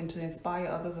self and to inspire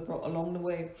others along the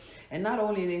way. And not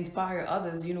only to inspire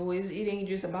others, it ain't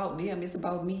just about them. It's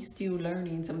about me still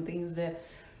learning some things that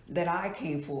I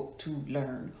came for to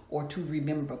learn or to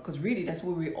remember. Because really, that's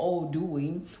what we're all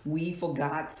doing. We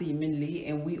forgot seemingly,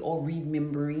 and we are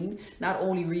remembering. Not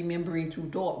only remembering through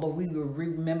thought, but we were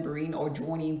remembering or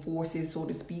joining forces, so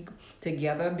to speak,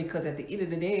 together. Because at the end of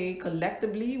the day,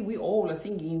 collectively, we all are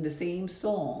singing the same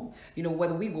song.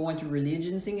 Whether we go into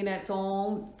religion singing that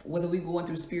song, whether we go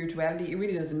into spirituality, it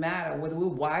really doesn't matter. Whether we're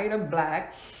white or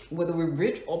black, whether we're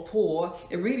rich or poor,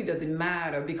 it really doesn't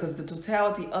matter, because the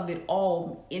totality of it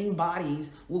all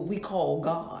embodies what we call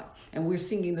God, and we're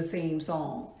singing the same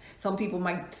song. Some people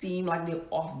might seem like they're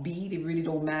offbeat. It really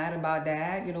don't matter about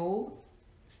that,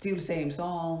 still the same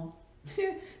song.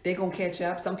 They gonna catch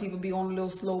up. Some people be on a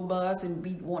little slow buzz and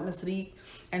be wanting to sleep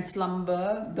and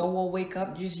slumber, don't want to wake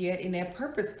up just yet, and they're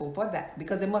purposeful for that,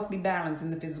 because there must be balance in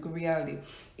the physical reality.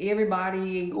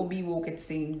 Everybody ain't gonna be woke at the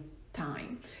same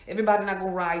time. Everybody not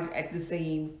gonna rise at the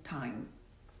same time.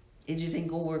 It just ain't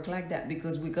gonna work like that,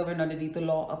 because we govern underneath the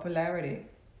law of polarity.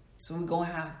 So we're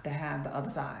gonna have to have the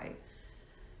other side.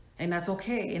 And that's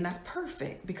okay, and that's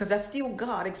perfect, because that's still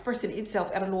God expressing itself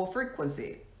at a lower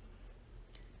frequency.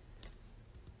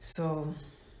 So,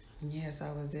 yes,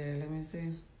 I was there. Let me see.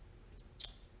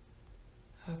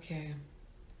 Okay.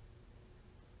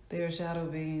 They are shadow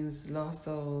beings, lost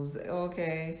souls.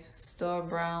 Okay. Star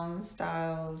brown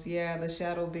styles. Yeah, the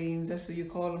shadow beings. That's what you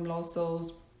call them, lost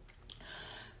souls.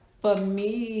 For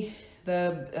me,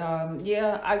 I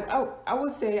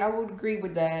would say I would agree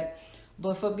with that.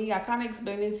 But for me, I kind of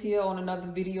explained this here on another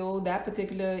video. That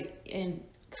particular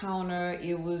encounter,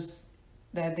 it was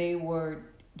that they were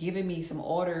giving me some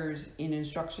orders and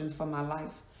instructions for my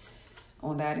life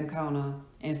on that encounter.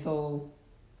 And so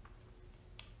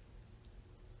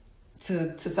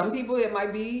to some people it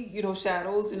might be,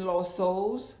 shadows and lost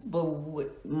souls, but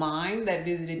with mine that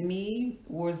visited me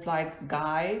was like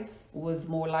guides, was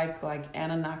more like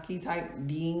Anunnaki type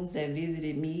beings that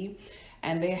visited me.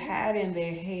 And they had in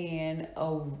their hand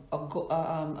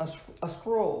a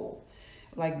scroll,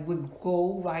 like with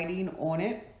gold writing on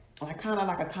it, like kind of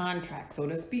like a contract, so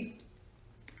to speak,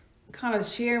 kind of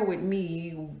sharing with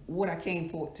me what I came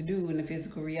for to do in the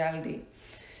physical reality.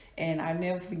 And I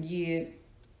never forget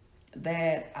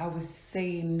that I was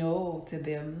saying no to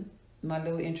them, my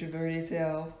little introverted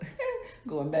self,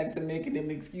 going back to making them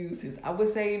excuses. I would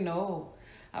say no.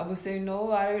 I would say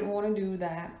no, I didn't want to do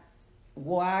that.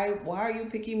 Why are you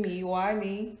picking me? Why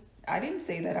me? I didn't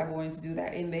say that I wanted to do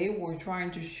that. And they were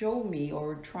trying to show me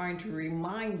or trying to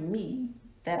remind me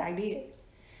that I did.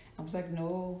 I was like,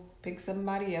 no, pick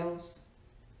somebody else.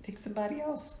 Pick somebody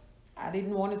else. I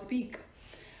didn't want to speak.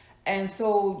 And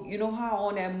so, you know how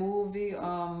on that movie,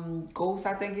 Ghost,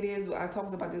 I think it is, I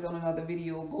talked about this on another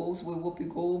video, Ghost with Whoopi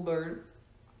Goldberg,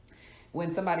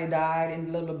 when somebody died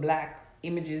and little black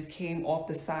images came off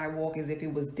the sidewalk as if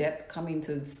it was death coming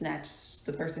to snatch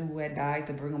the person who had died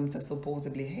to bring them to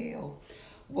supposedly hell.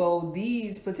 Well,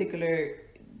 these particular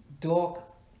dark,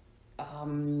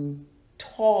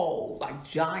 tall, like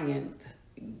giant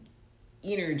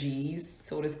energies,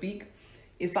 so to speak,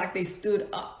 it's like they stood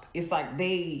up. It's like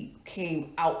they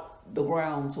came out the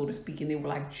ground, so to speak, and they were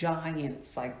like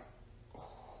giants, like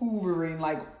hoovering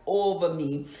like over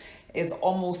me. It's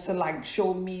almost to like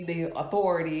show me their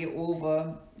authority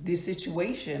over this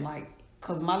situation, like,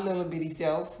 because my little bitty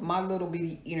self, my little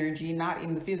bitty energy, not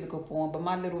in the physical form, but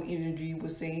my little energy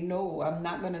was saying, no, I'm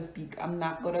not going to speak. I'm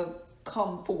not going to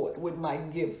come forth with my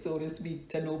gift, so to speak,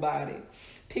 to nobody.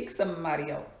 Pick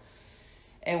somebody else.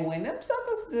 And when them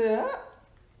suckers stood up,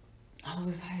 I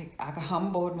was like, I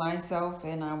humbled myself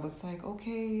and I was like,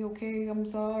 okay, okay, I'm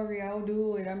sorry, I'll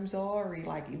do it, I'm sorry.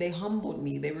 Like, they humbled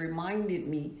me, they reminded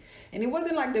me. And it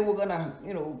wasn't like they were gonna,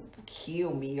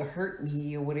 kill me or hurt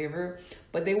me or whatever,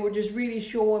 but they were just really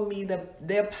showing me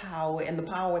their power and the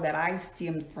power that I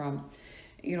stemmed from.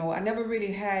 I never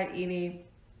really had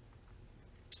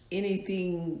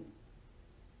anything,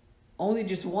 only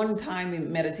just one time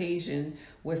in meditation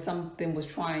where something was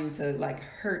trying to like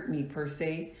hurt me per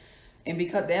se. And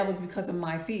because that was because of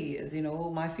my fears,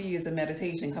 my fears of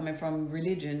meditation, coming from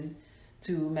religion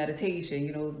to meditation,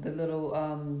 the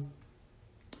little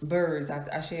birds.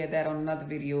 I shared that on another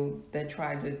video that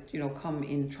tried to, come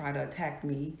and try to attack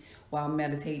me while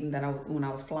meditating. When I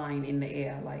was flying in the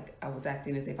air, like I was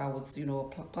acting as if I was, a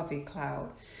puffy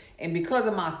cloud. And because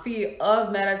of my fear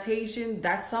of meditation,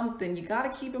 that's something you got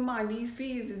to keep in mind. These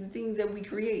fears is the things that we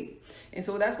create. And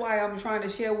so that's why I'm trying to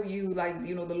share with you, like,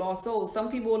 the lost souls.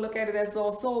 Some people will look at it as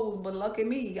lost souls, but look at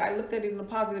me. I looked at it in a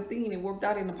positive thing and worked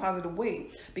out in a positive way.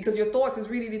 Because your thoughts is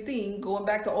really the thing, going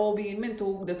back to all being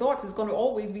mental, the thoughts is going to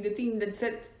always be the thing that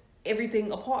sets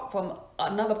everything apart from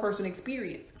another person's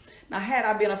experience. Now, had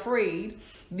I been afraid,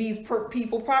 these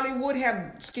people probably would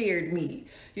have scared me,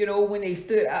 when they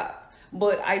stood up.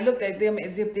 But I looked at them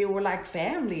as if they were like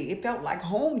family. It felt like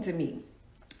home to me.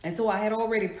 And so I had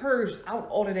already purged out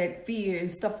all of that fear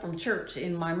and stuff from church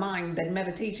in my mind, that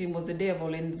meditation was the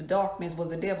devil and the darkness was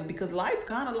the devil, because life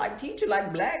kind of like teach you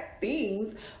like black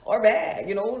things are bad,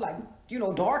 like,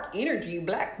 dark energy,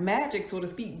 black magic, so to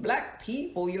speak, black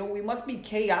people, we must be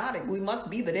chaotic. We must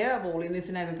be the devil and this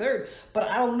and that and the third. But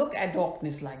I don't look at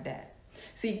darkness like that.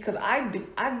 See, because I've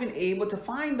been able to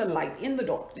find the light in the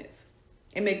darkness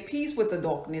and make peace with the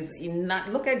darkness and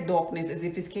not look at darkness as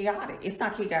if it's chaotic. It's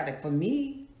not chaotic for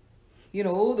me.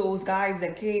 Those guys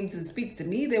that came to speak to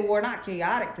me, they were not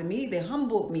chaotic to me. They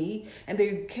humbled me and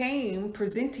they came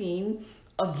presenting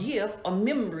a gift, a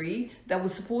memory that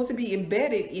was supposed to be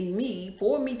embedded in me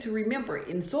for me to remember.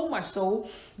 And so much so,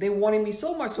 they wanted me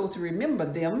so much so to remember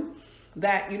them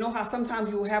that, how sometimes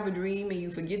you have a dream and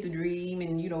you forget the dream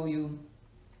and,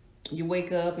 you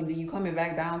wake up and then you coming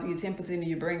back down to your 10% of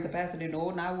your brain capacity.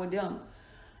 No, not with them.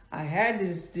 I had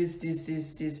this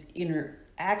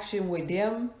interaction with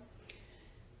them,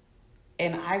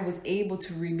 and I was able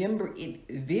to remember it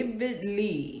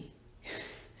vividly.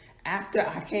 After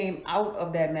I came out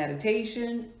of that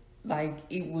meditation, like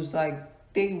it was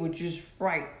like they were just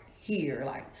right here.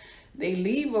 Like they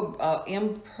leave a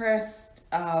impressed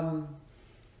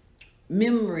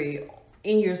memory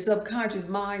in your subconscious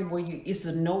mind where it's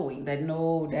a knowing that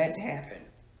no, that happened.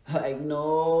 Like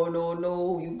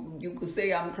no, you could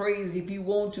say I'm crazy if you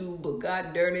want to, but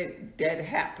God darn it, that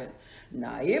happened.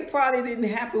 Now it probably didn't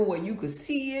happen where you could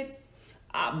see it,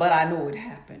 but I know it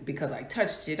happened because I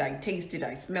touched it, I tasted it,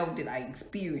 I smelled it, I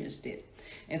experienced it.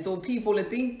 And so people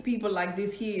think people like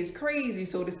this here is crazy,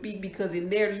 so to speak, because in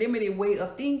their limited way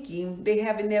of thinking, they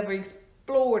haven't never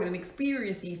explored and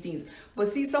experienced these things. But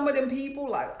see, some of them people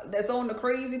like that's on the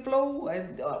crazy flow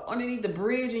underneath the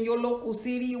bridge in your local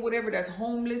city or whatever, that's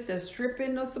homeless, that's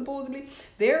stripping or supposedly,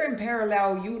 they're in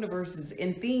parallel universes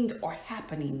and things are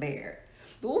happening there.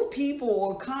 Those people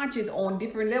are conscious on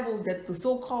different levels that the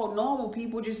so-called normal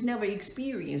people just never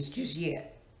experienced just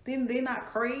yet. Then they're not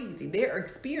crazy. They're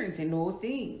experiencing those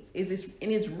things.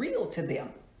 It's real to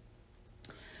them.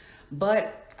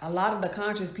 But a lot of the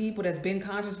conscious people that's been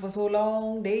conscious for so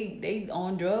long, they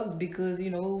on drugs because,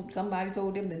 somebody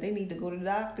told them that they need to go to the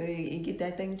doctor and get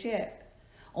that thing checked.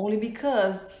 Only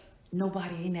because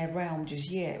nobody in that realm just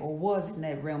yet, or was in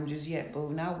that realm just yet. But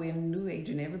now we're in the new age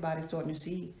and everybody's starting to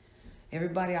see.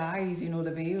 Everybody's eyes,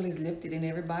 the veil is lifted and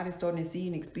everybody's starting to see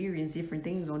and experience different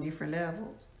things on different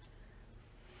levels.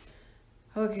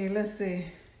 Okay, let's see.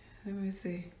 Let me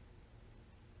see.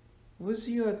 What's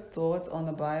your thoughts on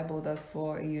the Bible thus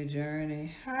far in your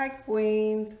journey? Hi,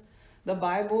 Queens. The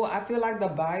Bible, I feel like the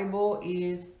Bible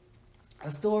is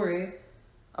a story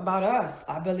about us.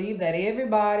 I believe that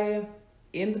everybody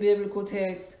in the biblical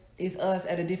text is us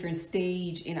at a different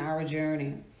stage in our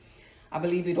journey. I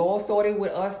believe it all started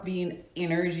with us being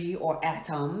energy or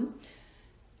atom,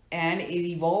 and it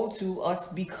evolved to us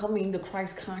becoming the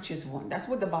Christ conscious one. That's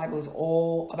what the Bible is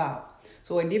all about.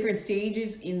 So at different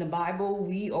stages in the Bible,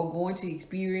 we are going to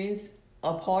experience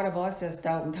a part of us that's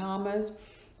Doubting Thomas,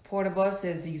 part of us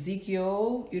that's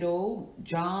Ezekiel,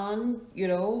 John,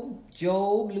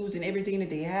 Job losing everything that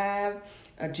they have,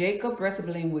 Jacob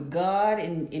wrestling with God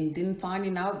and then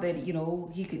finding out that,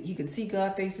 he could see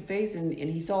God face to face and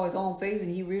he saw his own face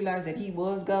and he realized that he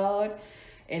was God.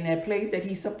 And that place that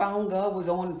he found God was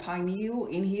on pineal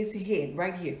in his head,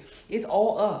 right here. It's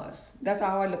all us. That's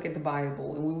how I look at the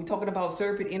Bible. And when we're talking about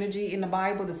serpent energy in the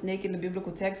Bible, the snake in the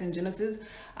biblical text in Genesis,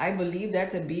 I believe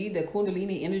that to be the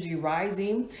Kundalini energy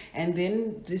rising. And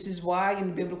then this is why in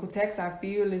the biblical text, I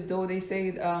feel as though they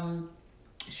say,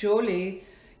 surely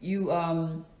you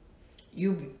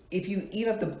if you eat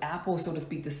up the apple, so to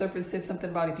speak, the serpent said something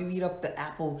about if you eat up the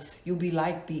apple, you'll be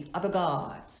like the other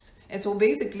gods. And so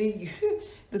basically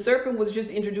the serpent was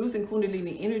just introducing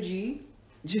Kundalini energy,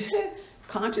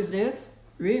 consciousness,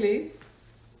 really.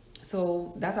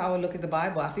 So that's how I look at the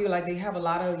Bible. I feel like they have a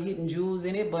lot of hidden jewels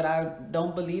in it, but I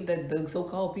don't believe that the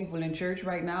so-called people in church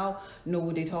right now know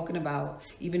what they're talking about.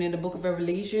 Even in the book of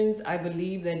Revelations, I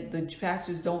believe that the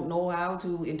pastors don't know how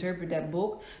to interpret that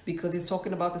book because it's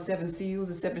talking about the 7 seals,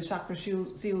 the 7 chakra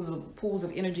seals of pools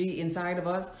of energy inside of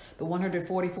us. The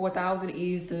 144,000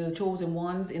 is the chosen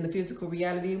ones in the physical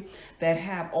reality that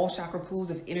have all chakra pools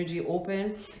of energy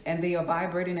open, and they are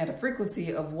vibrating at a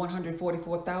frequency of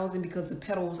 144,000 because the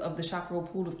petals of the chakra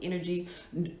pool of energy,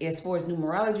 as far as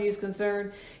numerology is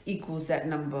concerned, equals that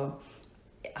number.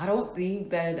 I don't think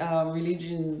that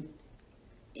religion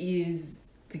is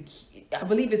the key. I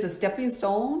believe it's a stepping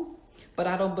stone, but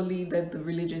I don't believe that the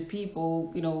religious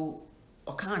people,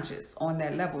 are conscious on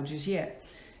that level just yet.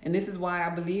 And this is why I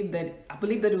believe that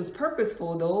it was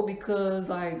purposeful, though,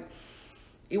 because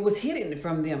it was hidden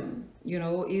from them.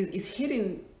 It's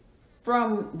hidden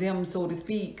from them, so to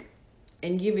speak,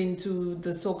 and given to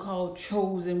the so-called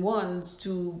chosen ones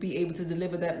to be able to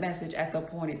deliver that message at the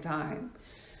appointed time.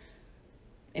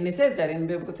 And it says that in the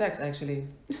biblical text, actually.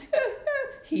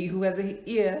 He who has an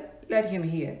ear, let him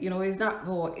hear. It's not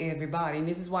for everybody. And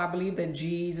this is why I believe that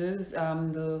Jesus,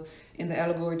 in the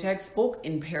allegory text, spoke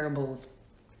in parables.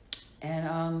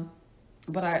 And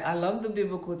but I love the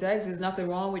biblical text. There's nothing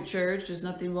wrong with church. There's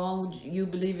nothing wrong with you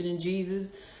believing in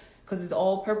Jesus, because it's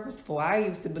all purposeful. I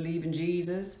used to believe in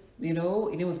Jesus, and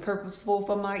it was purposeful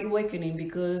for my awakening,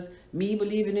 because me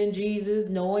believing in Jesus,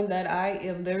 knowing that I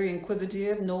am very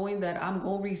inquisitive, knowing that I'm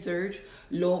going to research,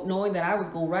 knowing that I was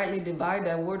going to rightly divide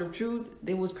that word of truth,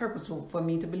 it was purposeful for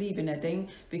me to believe in that thing,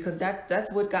 because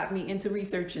that's what got me into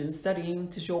researching, studying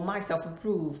to show myself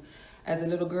approved. As a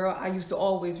little girl, I used to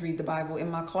always read the Bible in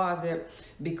my closet,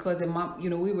 because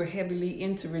we were heavily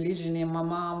into religion, and my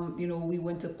mom, we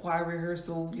went to choir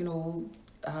rehearsal,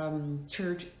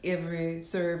 church every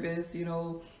service,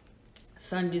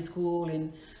 Sunday school,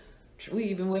 and we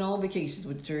even went on vacations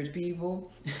with the church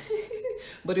people.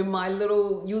 But in my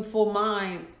little youthful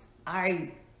mind,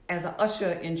 as an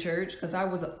usher in church, because I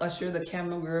was an usher, the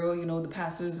camera girl, the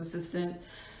pastor's assistant,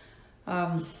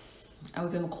 I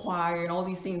was in the choir and all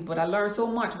these things, but I learned so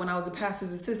much when I was a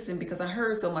pastor's assistant, because I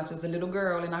heard so much as a little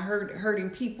girl, and I heard hurting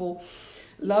people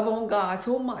love on God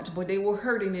so much, but they were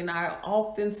hurting. And I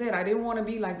often said I didn't want to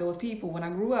be like those people when I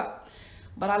grew up.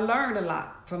 But I learned a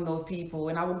lot from those people,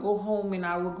 and I would go home and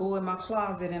I would go in my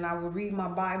closet and I would read my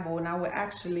Bible, and I would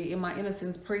actually, in my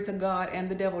innocence, pray to God and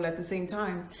the devil at the same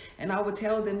time. And I would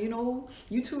tell them,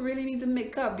 you two really need to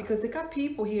make up, because they got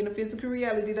people here in the physical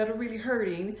reality that are really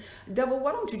hurting. Devil,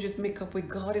 why don't you just make up with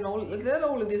God and let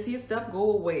all of this here stuff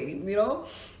go away,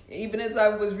 Even as I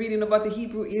was reading about the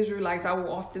Hebrew Israelites, I would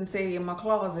often say in my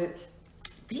closet,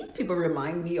 these people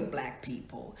remind me of black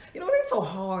people. They're so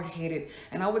hard-headed.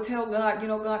 And I would tell God,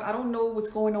 God, I don't know what's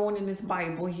going on in this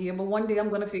Bible here, but one day I'm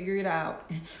going to figure it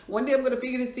out. One day I'm going to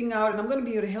figure this thing out, and I'm going to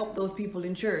be able to help those people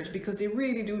in church, because they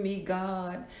really do need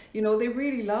God. They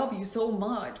really love you so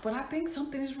much. But I think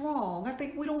something is wrong. I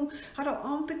think I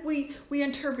don't think we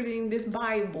interpreting this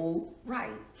Bible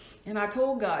right. And I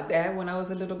told God that when I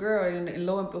was a little girl, and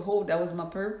lo and behold, that was my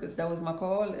purpose. That was my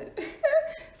calling.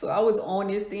 So I was on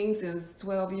this thing since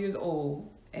 12 years old.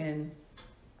 And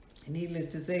needless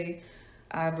to say,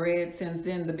 I've read since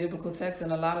then the biblical text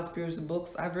and a lot of spiritual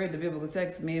books. I've read the biblical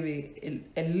text maybe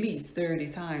at least 30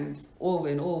 times, over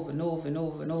and over and over and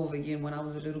over and over again when I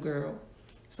was a little girl.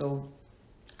 So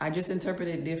I just interpret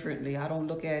it differently. I don't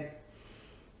look at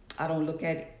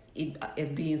it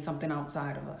as being something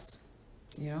outside of us,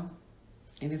 And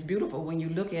it's beautiful when you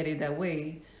look at it that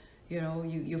way.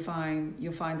 You'll find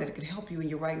that it could help you in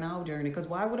your right now journey. Because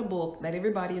why would a book that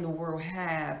everybody in the world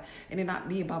have, and it not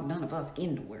be about none of us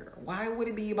in the world? Why would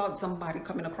it be about somebody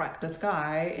coming to crack the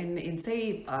sky and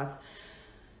save us?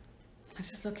 I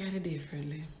just look at it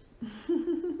differently.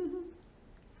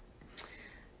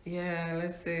 Yeah,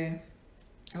 let's see.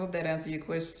 I hope that answered your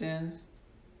question.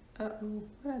 What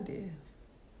I did?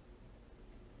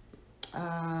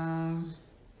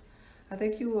 I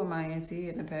think you were my auntie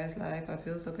in a past life. I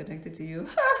feel so connected to you.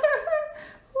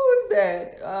 Who is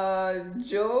that?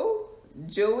 Joe?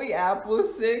 Joey Apple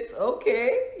 6.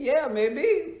 Okay. Yeah,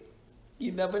 maybe.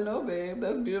 You never know, babe.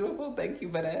 That's beautiful. Thank you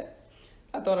for that.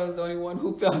 I thought I was the only one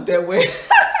who felt that way.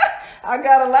 I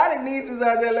got a lot of nieces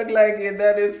out there look like it.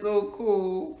 That is so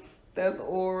cool. That's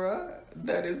Aura.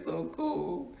 That is so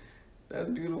cool. That's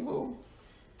beautiful.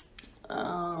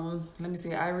 Let me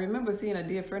see. I remember seeing a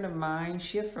dear friend of mine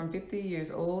shift from 50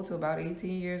 years old to about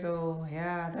 18 years old.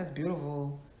 Yeah, that's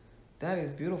beautiful. That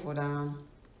is beautiful, Dom.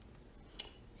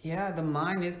 Yeah, the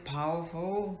mind is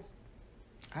powerful.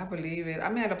 I believe it.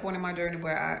 I'm at a point in my journey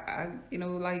where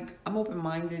like I'm open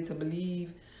minded to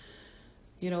believe,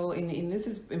 and this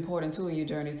is important too in your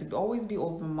journey to always be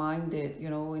open minded,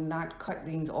 and not cut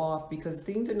things off because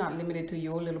things are not limited to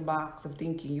your little box of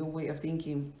thinking, your way of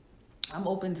thinking. I'm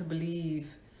open to believe,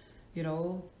 you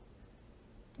know,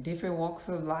 different walks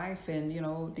of life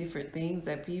and different things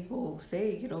that people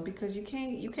say, because you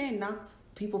can't knock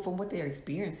people from what they're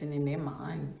experiencing in their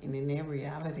mind and in their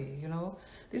reality.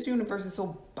 This universe is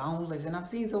so boundless, and I've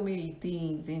seen so many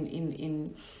things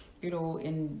in you know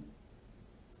in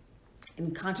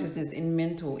consciousness, in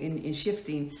mental, in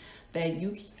shifting, that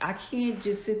I can't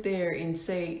just sit there and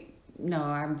say no,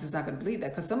 I'm just not gonna believe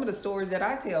that, because some of the stories that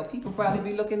I tell, people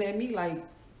probably be looking at me like,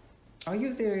 are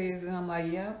you serious? And I'm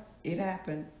like, yep, it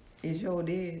happened. It sure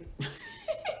did.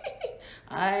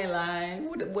 I ain't lying.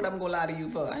 What I'm gonna lie to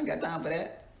you for? I ain't got time for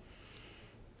that.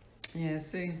 Yeah,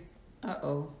 see.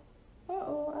 Uh-oh.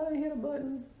 Uh-oh, I didn't hit a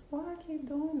button. Why I keep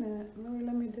doing that?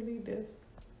 Let me delete this.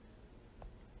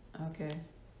 Okay.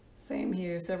 Same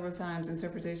here. Several times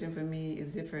interpretation for me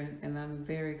is different, and I'm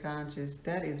very conscious.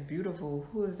 That is beautiful.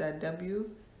 Who is that? W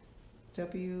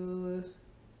the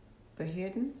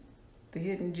hidden? The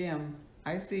hidden gem.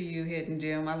 I see you, hidden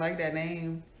gem. I like that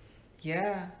name.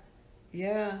 Yeah.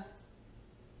 Yeah.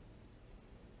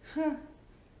 Huh.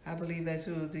 I believe that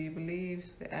too. Do you believe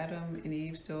the Adam and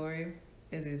Eve story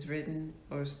as it's written,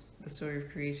 or the story of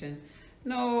creation?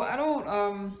 No, I don't.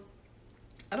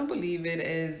 I don't believe it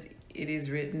as it is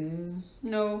written.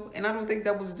 No, and I don't think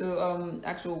that was the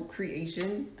actual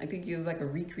creation. I think it was like a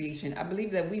recreation. I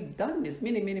believe that we've done this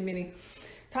many, many, many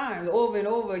times, over and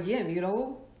over again.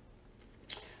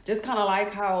 Just kind of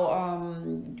like how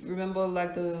remember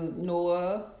like the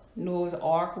Noah's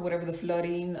Ark, or whatever, the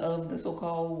flooding of the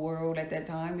so-called world at that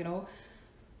time.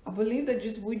 I believe that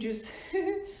we just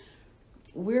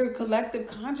we're a collective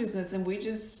consciousness, and we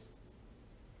just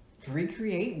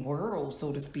recreate worlds,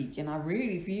 so to speak. And I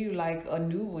really feel like a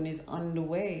new one is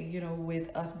underway,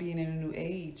 with us being in a new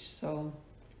age. So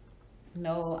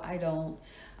no, I don't.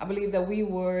 I believe that we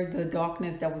were the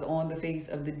darkness that was on the face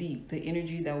of the deep, the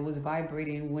energy that was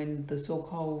vibrating when the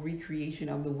so-called recreation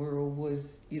of the world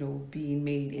was, being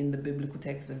made in the biblical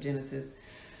text of Genesis.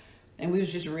 And we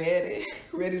was just ready,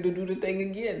 ready to do the thing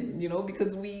again,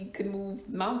 because we could move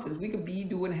mountains. We could be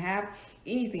doing half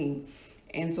anything.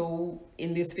 And so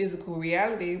in this physical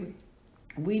reality,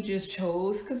 we just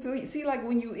chose, because see, like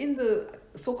when you in the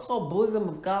so-called bosom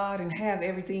of God and have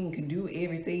everything, can do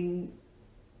everything,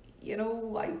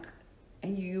 like,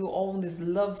 and you on this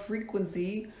love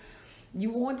frequency, you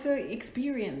want to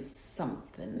experience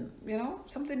something,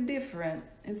 something different.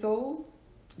 And so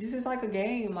this is like a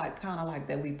game, like kind of like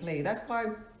that we play. That's why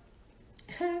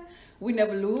we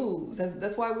never lose.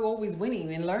 That's why we're always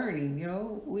winning and learning.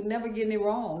 We're never getting it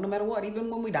wrong, no matter what. Even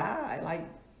when we die, like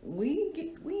we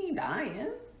ain't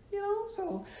dying.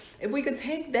 So if we could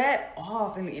take that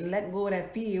off and let go of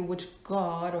that fear, which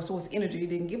God or source energy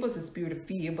didn't give us a spirit of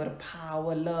fear, but a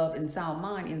power, love, and sound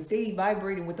mind, and stay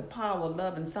vibrating with the power,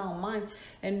 love, and sound mind,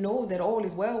 and know that all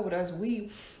is well with us,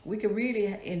 we can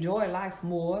really enjoy life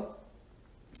more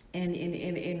and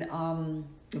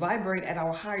vibrate at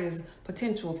our highest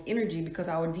potential of energy, because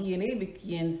our DNA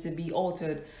begins to be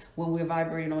altered when we're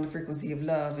vibrating on the frequency of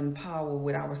love and power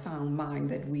with our sound mind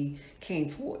that we came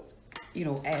forth,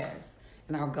 as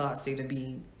in our God state of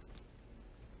being.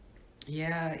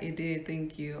 Yeah, it did.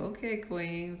 Thank you. Okay,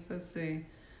 Queens. Let's see.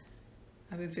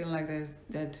 I've been feeling like there's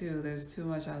that too. There's too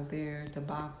much out there to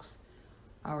box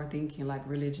our thinking, like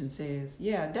religion says.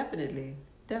 Yeah, definitely.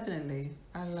 Definitely.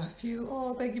 I love you.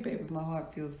 Oh, thank you, baby. My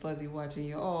heart feels fuzzy watching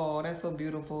you. Oh, that's so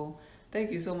beautiful.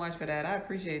 Thank you so much for that. I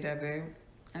appreciate that, babe.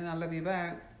 And I love you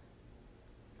back.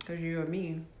 Because you're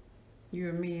me.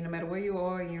 You're me. No matter where you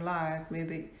are in your life,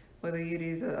 maybe whether it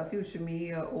is a future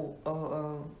me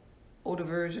or older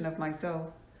version of myself,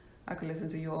 I could listen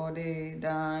to you all day,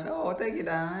 Don. Oh, thank you,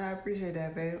 Don. I appreciate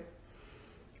that, babe.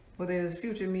 Whether it's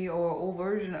future me or old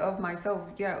version of myself,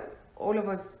 yeah, all of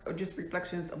us are just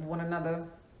reflections of one another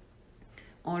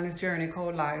on this journey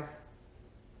called life.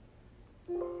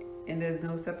 And there's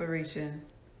no separation.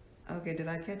 Okay, did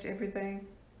I catch everything?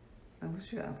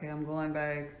 Okay, I'm going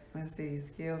back. Let's see.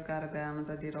 Scales got a balance.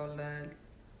 I did all that.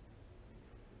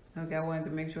 Okay, I wanted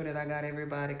to make sure that I got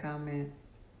everybody comment.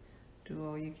 Do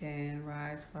all you can.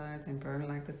 Rise, flies, and burn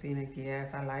like the phoenix.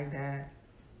 Yes, I like that.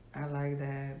 I like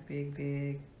that. Big,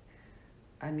 big.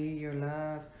 I need your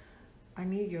love. I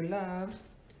need your love.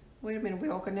 Wait a minute. We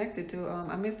all connected to.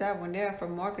 I missed that one there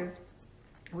from Marcus.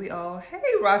 We all. Hey,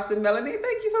 Rasta Melanie.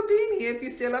 Thank you for being here. If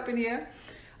you're still up in here.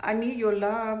 I need your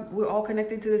love. We're all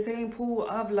connected to the same pool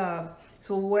of love.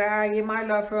 So where I get my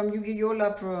love from, you get your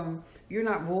love from. You're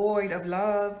not void of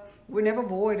love. We're never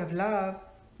void of love.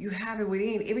 You have it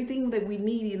within. Everything that we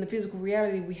need in the physical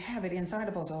reality, we have it inside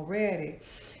of us already.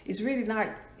 It's really not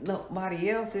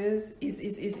nobody else's.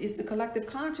 It's the collective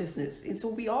consciousness. And so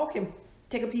we all can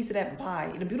take a piece of that pie.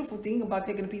 And the beautiful thing about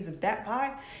taking a piece of that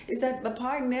pie is that the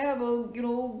pie never,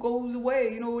 goes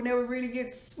away. It never really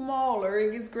gets smaller.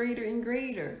 It gets greater and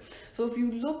greater. So if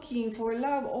you're looking for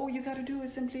love, all you got to do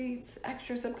is simply ask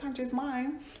your subconscious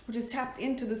mind, which is tapped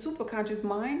into the superconscious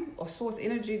mind or source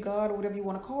energy, God, or whatever you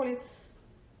want to call it.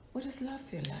 What does love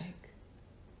feel like?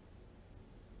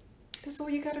 That's all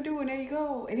you got to do, and there you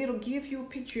go. And it'll give you a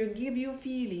picture, give you a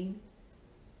feeling.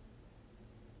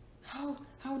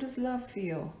 How does love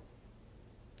feel?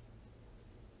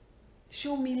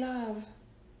 Show me love.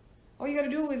 All you got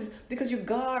to do is, because you're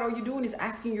God, all you're doing is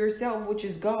asking yourself, which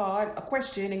is God, a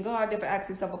question, and God never asks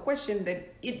himself a question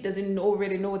that it doesn't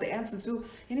already know the answer to.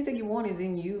 Anything you want is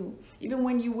in you. Even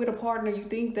when you're with a partner, you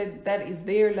think that is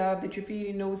their love that you're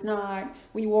feeling. No, it's not.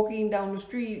 When you're walking down the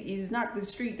street, it's not the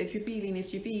street that you're feeling,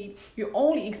 it's your feet. You're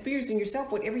only experiencing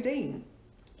yourself with everything.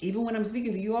 Even when I'm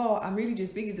speaking to you all, I'm really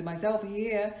just speaking to myself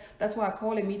here. That's why I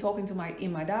call it me talking to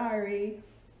in my diary,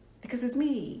 because it's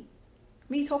me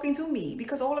talking to me,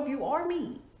 because all of you are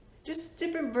me. Just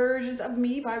different versions of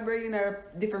me vibrating at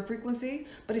a different frequency,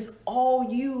 but it's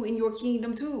all you in your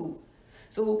kingdom too.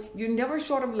 So you're never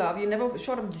short of love, you're never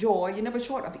short of joy, you're never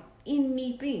short of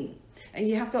anything. And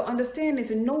you have to understand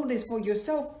this and know this for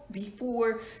yourself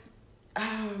before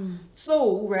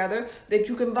that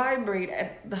you can vibrate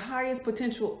at the highest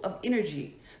potential of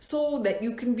energy, so that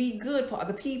you can be good for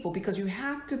other people, because you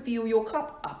have to fill your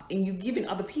cup up, and you giving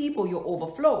other people your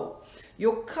overflow.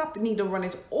 Your cup need to run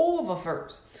it over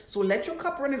first. So let your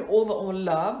cup run it over on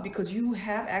love, because you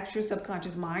have asked your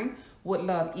subconscious mind what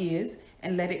love is,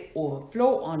 and let it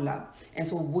overflow on love. And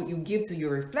so what you give to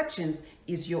your reflections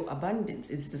is your abundance.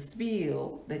 It's the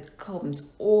spill that comes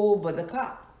over the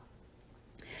cup.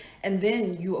 And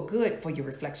then you are good for your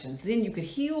reflections. Then you could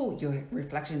heal your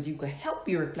reflections. You could help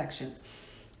your reflections.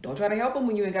 Don't try to help them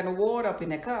when you ain't got no water up in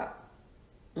that cup.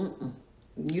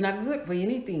 You're not good for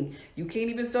anything. You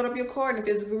can't even start up your car in the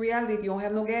physical reality if you don't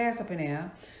have no gas up in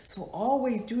there. So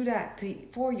always do that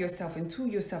for yourself and to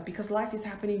yourself, because life is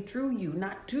happening through you,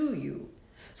 not to you.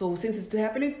 So since it's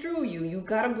happening through you, you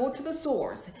got to go to the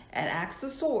source and ask the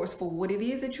source for what it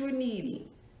is that you're needing.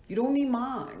 You don't need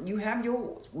mine. You have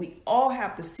yours. We all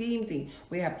have the same thing.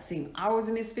 We have the same hours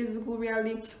in this physical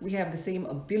reality. We have the same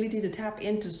ability to tap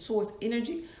into source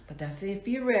energy. But that's if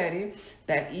you're ready.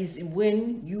 That is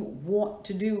when you want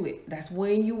to do it. That's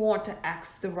when you want to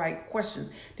ask the right questions.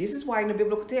 This is why in the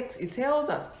biblical text it tells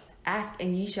us, ask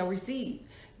and ye shall receive.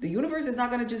 The universe is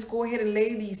not going to just go ahead and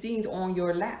lay these things on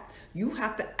your lap. You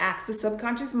have to ask the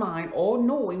subconscious mind, all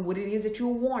knowing what it is that you're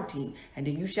wanting, and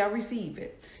then you shall receive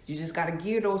it. You just got to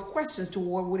gear those questions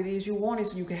toward what it is you wanted,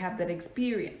 so you can have that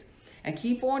experience. And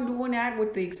keep on doing that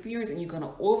with the experience, and you're going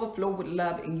to overflow with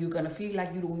love, and you're going to feel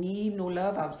like you don't need no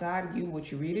love outside of you,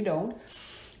 which you really don't,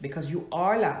 because you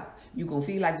are love. You're going to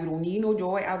feel like you don't need no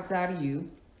joy outside of you.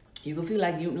 You can feel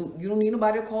like you don't need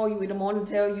nobody to call you in the morning and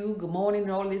tell you good morning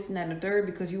and all this and that and the third,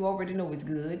 because you already know it's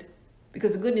good.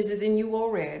 Because the goodness is in you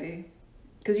already.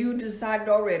 Because you decided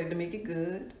already to make it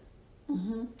good.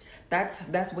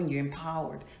 That's when you're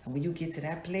empowered. And when you get to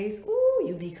that place,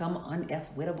 you become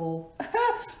uneffwittable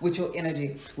with your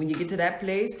energy. When you get to that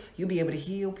place, you'll be able to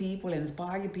heal people and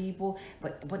inspire people.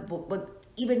 But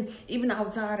even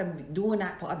outside of doing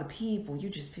that for other people, you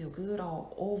just feel good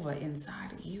all over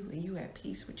inside of you. And you at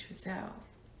peace with yourself.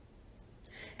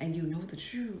 And you know the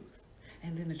truth.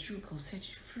 And then the truth gonna set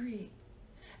you free.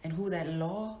 And who that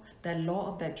law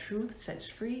of that truth sets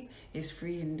free is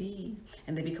free indeed.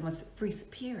 And they become a free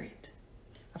spirit,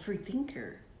 a free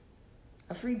thinker,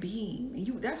 a free being.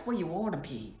 And that's where you want to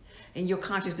be. In your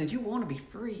consciousness, you want to be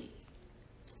free.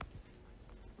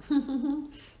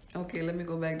 Okay, let me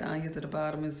go back down here to the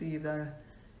bottom and see if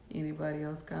anybody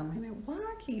else commented. Why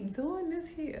I keep doing this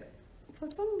here? For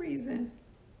some reason,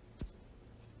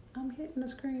 I'm hitting the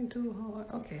screen too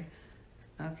hard.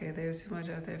 Okay, there's too much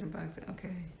out there in the box.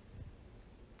 Okay.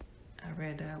 I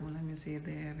read that one. Let me see if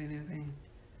they have anything.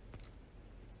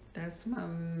 That's my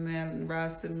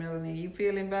Rasta Melanie. You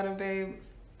feeling better, babe?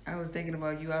 I was thinking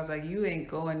about you. I was like, you ain't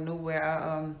going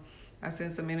nowhere. I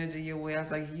sent some energy your way. I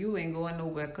was like, you ain't going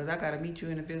nowhere because I got to meet you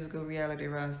in the physical reality,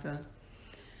 Rasta.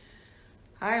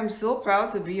 I am so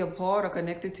proud to be a part or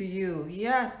connected to you.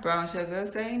 Yes, brown sugar,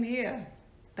 same here.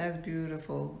 That's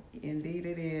beautiful. Indeed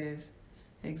it is.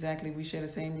 Exactly, we share the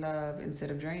same love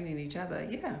instead of draining each other.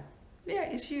 Yeah, yeah,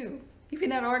 it's you. Even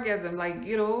that orgasm, like,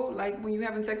 like when you're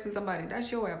having sex with somebody,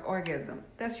 that's your orgasm.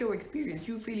 That's your experience.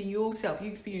 You feeling yourself. You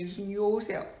experiencing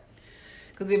yourself.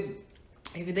 Because if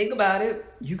you think about it,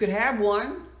 you could have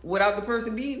one without the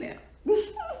person being there.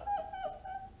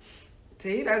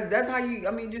 See, that's how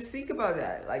you, just think about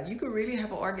that. Like, you could really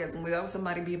have an orgasm without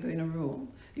somebody being in a room.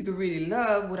 You could really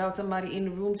love without somebody in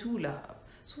the room to love.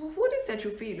 So what is that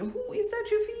you're feeling? Who is that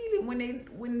you're feeling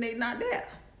when they not there?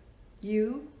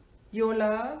 You, your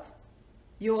love,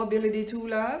 your ability to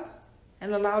love,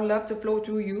 and allow love to flow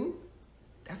through you.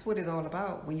 That's what it's all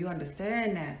about. When you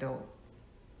understand that, though.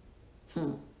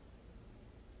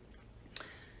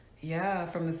 Yeah,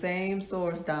 from the same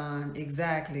source, Don.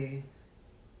 Exactly.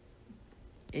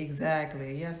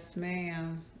 Exactly. Yes,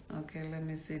 ma'am. Okay, let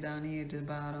me see down here at the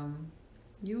bottom.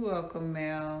 You're welcome,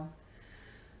 Mel.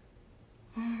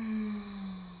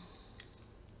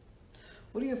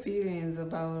 What are your feelings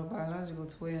about biological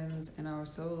twins and our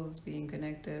souls being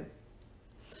connected?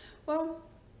 Well,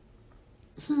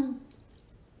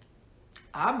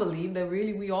 I believe that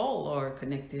really we all are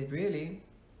connected, really.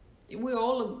 We're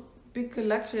all a big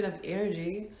collection of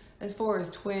energy. As far as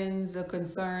twins are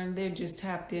concerned, they're just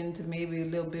tapped into maybe a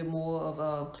little bit more of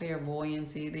a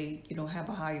clairvoyancy. They, have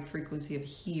a higher frequency of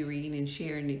hearing and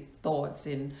sharing thoughts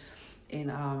and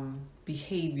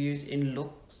behaviors and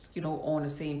looks, on the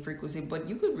same frequency. But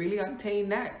you could really obtain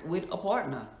that with a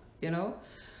partner,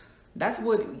 That's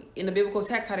what, in the biblical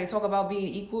text, how they talk about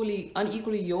being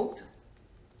unequally yoked.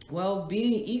 Well,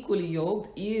 being equally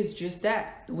yoked is just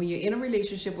that. When you're in a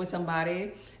relationship with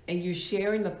somebody and you're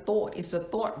sharing the thought, it's a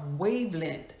thought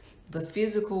wavelength, the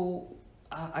physical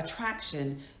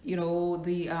attraction,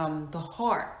 the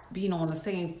heart being on the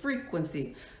same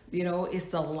frequency. It's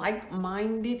the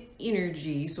like-minded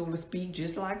energy, so to speak,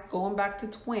 just like going back to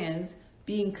twins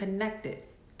being connected.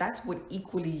 That's what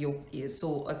equally yoked is.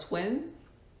 So a twin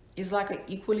is like an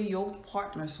equally yoked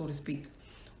partner, so to speak.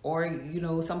 Or,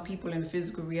 some people in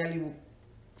physical reality will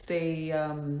say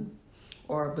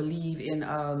or believe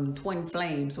in twin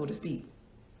flames, so to speak.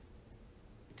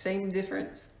 Same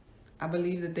difference. I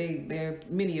believe that there are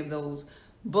many of those.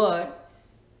 But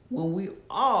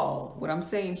what I'm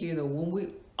saying here though, when we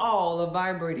all are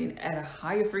vibrating at a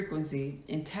higher frequency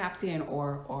and tapped in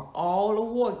or all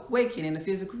awakened in the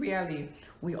physical reality,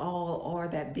 we all are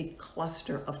that big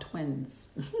cluster of twins.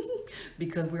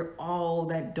 Because we're all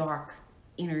that dark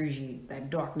energy, that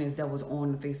darkness that was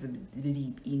on the face of the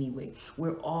deep anyway.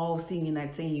 We're all singing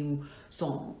that same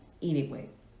song anyway.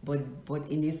 But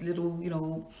in this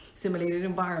little, simulated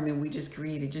environment, we just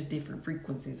created just different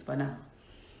frequencies for now.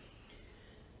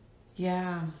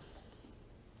 Yeah.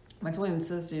 My twin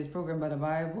sister is programmed by the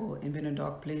Bible and been in a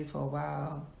dark place for a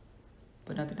while.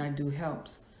 But nothing I do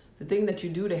helps. The thing that you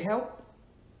do to help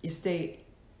is stay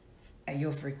at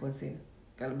your frequency.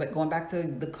 But going back to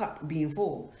the cup being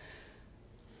full.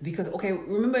 Because, okay,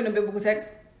 remember in the biblical text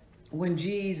when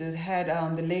Jesus had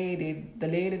the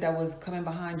lady that was coming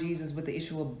behind Jesus with the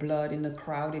issue of blood in the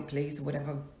crowded place or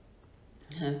whatever.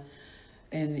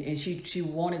 And she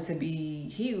wanted to be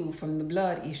healed from the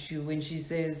blood issue. And she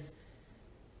said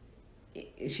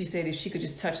if she could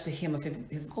just touch the hem of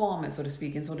his garment, so to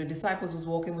speak. And so the disciples was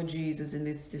walking with Jesus in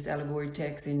this allegory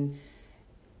text, and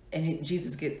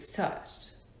Jesus gets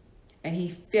touched. And he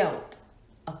felt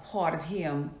a part of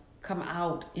him come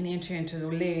out and enter into the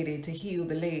lady to heal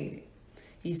the lady.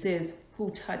 He says, who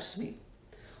touched me?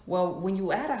 Well, when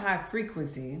you at a high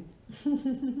frequency,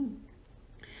 you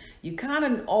kind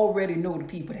of already know the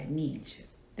people that need you,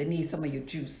 that need some of your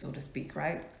juice, so to speak,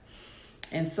 right?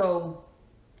 And so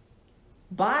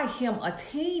by him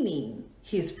attaining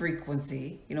his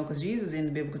frequency, because Jesus in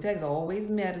the biblical text always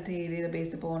meditated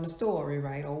based upon the story,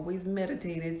 right? Always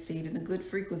meditated, stayed in a good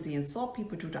frequency and saw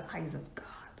people through the eyes of God.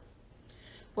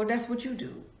 Well, that's what you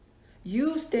do.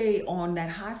 You stay on that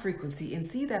high frequency and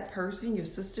see that person, your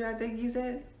sister, I think you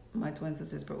said. My twin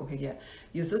sister's okay, yeah.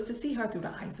 Your sister, see her through the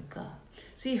eyes of God.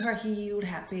 See her healed,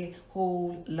 happy,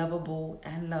 whole, lovable,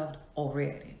 and loved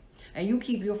already. And you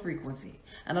keep your frequency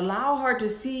and allow her to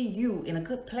see you in a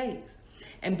good place.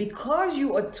 And because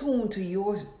you are tuned to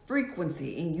your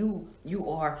frequency and you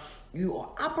are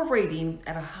operating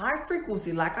at a high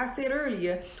frequency, like I said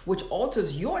earlier, which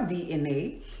alters your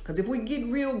DNA. Because if we get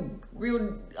real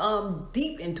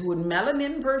deep into it,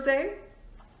 melanin per se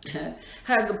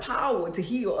has the power to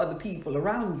heal other people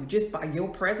around you just by your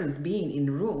presence being in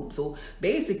the room. So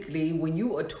basically, when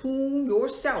you attune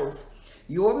yourself,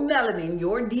 your melanin,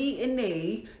 your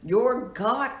DNA, your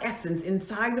God essence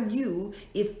inside of you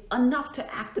is enough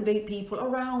to activate people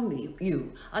around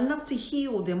you, enough to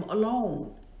heal them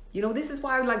alone. You know, this is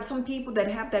why, like, some people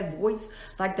that have that voice,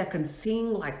 like, that can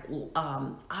sing like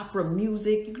opera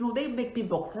music, you know, they make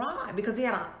people cry because they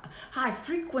had a high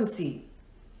frequency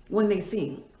when they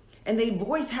sing. And their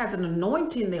voice has an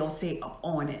anointing, they'll say, up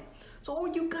on it. So all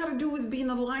you got to do is be in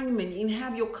alignment and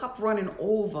have your cup running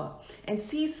over and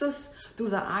see sis through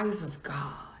the eyes of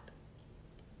God.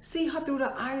 See her through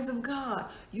the eyes of God.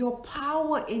 Your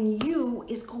power in you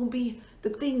is going to be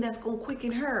the thing that's going to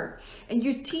quicken her. And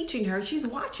you're teaching her. She's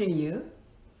watching you.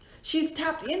 She's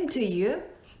tapped into you.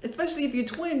 Especially if you're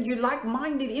twin, you're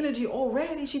like-minded energy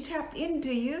already. She tapped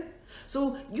into you.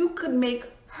 So you could make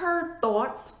her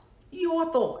thoughts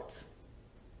your thoughts.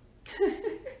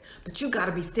 But you got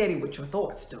to be steady with your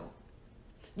thoughts, though.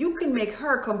 You can make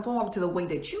her conform to the way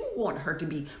that you want her to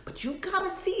be, but you got to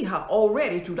see her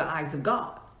already through the eyes of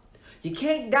God. You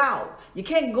can't doubt. You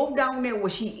can't go down there where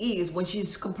she is when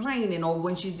she's complaining or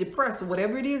when she's depressed or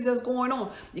whatever it is that's going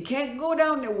on. You can't go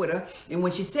down there with her. And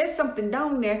when she says something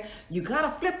down there, you got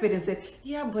to flip it and say,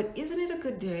 yeah, but isn't it a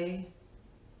good day?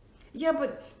 Yeah,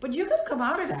 but you're going to come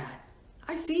out of that.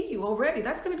 I see you already.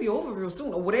 That's going to be over real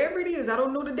soon. Or whatever it is. I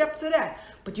don't know the depths of that.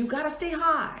 But you got to stay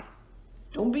high.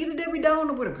 Don't be the Debbie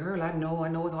Downer with a girl. I know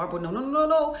it's hard, but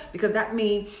no. Because that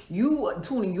means you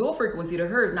tuning your frequency to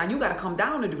hers. Now you got to come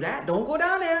down to do that. Don't go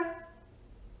down there.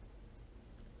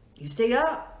 You stay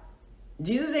up.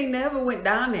 Jesus ain't never went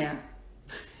down there.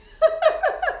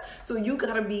 So you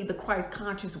got to be the Christ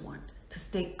conscious one to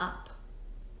stay up.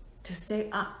 To stay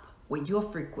up with your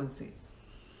frequency.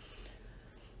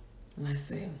 Let's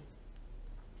see.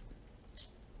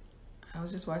 I was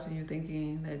just watching you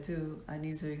thinking that too. I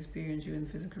need to experience you in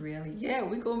physical reality. Yeah,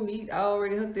 we gonna meet. I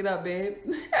already hooked it up, babe.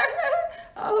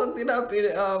 I hooked it up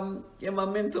in my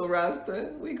mental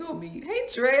roster. We gonna meet. Hey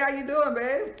Trey, how you doing,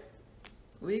 babe?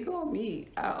 We gonna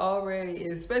meet. I already,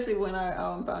 especially when I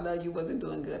found out you wasn't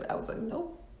doing good. I was like,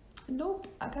 nope.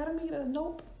 I gotta meet her.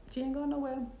 Nope, she ain't going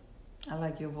nowhere. I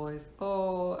like your voice.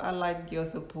 Oh, I like your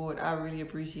support. I really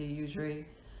appreciate you, Trey.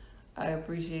 I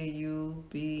appreciate you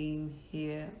being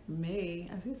here. May,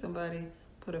 I see somebody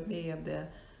put a May up there.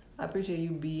 I appreciate you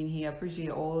being here. I appreciate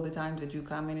all the times that you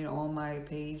commented on my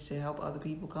page to help other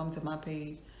people come to my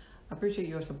page. I appreciate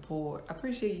your support. I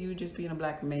appreciate you just being a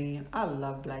black man. I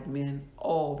love black men,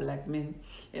 all black men.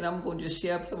 And I'm going to just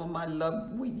share some of my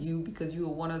love with you because you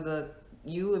are one of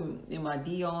you and my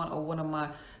Dion are one of my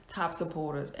top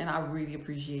supporters. And I really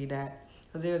appreciate that.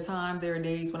 Because there are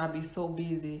days when I be so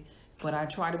busy. But I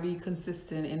try to be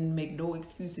consistent and make no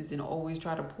excuses and always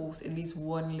try to post at least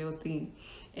one little thing.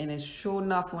 And it's sure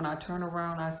enough, when I turn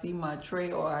around, I see my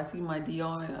Trey or I see my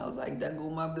Dion, and I was like, that go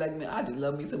my black men. I just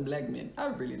love me some black men. I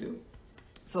really do.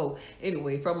 So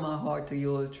anyway, from my heart to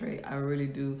yours, Trey, I really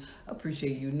do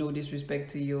appreciate you. No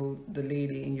disrespect to the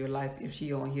lady in your life. If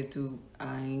she on here too,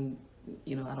 I ain't,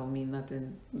 I don't mean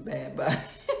nothing bad, but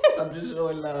I'm just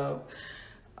showing love.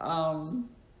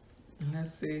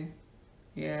 Let's see.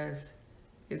 Yes,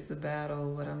 it's a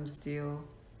battle, but I'm still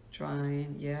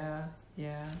trying. Yeah.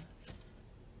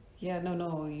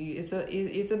 No.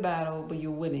 It's a battle, but you're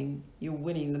winning. You're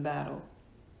winning the battle.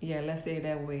 Yeah, let's say it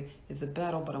that way. It's a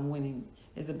battle, but I'm winning.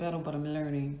 It's a battle, but I'm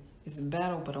learning. It's a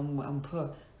battle, but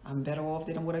I'm better off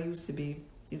than what I used to be.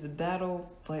 It's a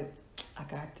battle, but I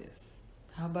got this.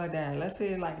 How about that? Let's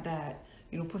say it like that.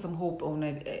 Put some hope on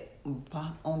that,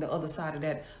 on the other side of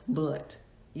that. But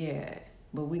yeah.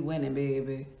 But we winning,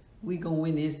 baby. We gonna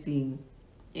win this thing.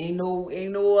 Ain't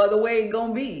no other way it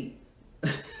gonna be.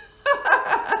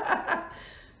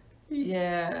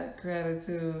 Yeah,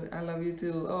 gratitude. I love you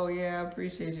too. Oh yeah, I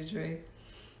appreciate you, Trey.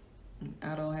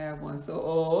 I don't have one, so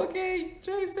okay.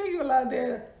 Trey, say you out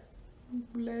there.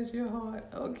 Bless your heart.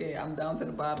 Okay, I'm down to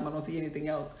the bottom. I don't see anything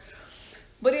else.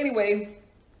 But anyway,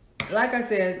 like I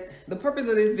said, the purpose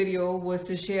of this video was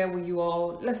to share with you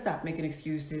all. Let's stop making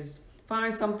excuses.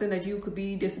 Find something that you could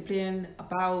be disciplined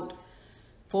about,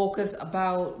 focus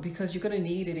about, because you're going to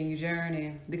need it in your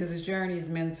journey. Because this journey is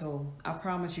mental. I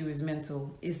promise you it's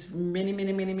mental. It's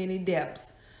many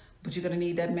depths. But you're going to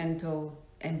need that mental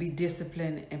and be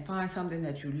disciplined and find something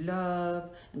that you love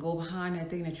and go behind that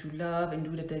thing that you love and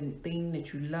do the thing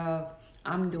that you love.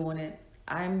 I'm doing it.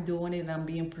 I'm doing it and I'm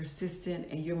being persistent,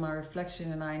 and you're my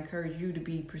reflection, and I encourage you to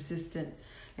be persistent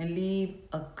and leave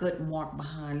a good mark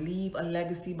behind, leave a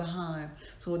legacy behind,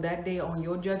 so that day, on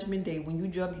your judgment day, when you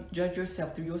judge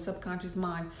yourself through your subconscious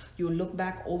mind, you'll look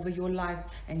back over your life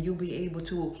and you'll be able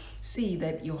to see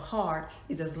that your heart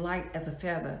is as light as a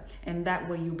feather, and that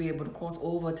way you'll be able to cross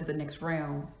over to the next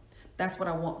realm. That's what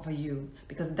I want for you,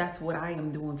 because that's what I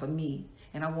am doing for me,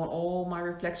 and I want all my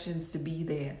reflections to be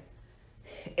there,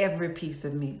 every piece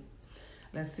of me.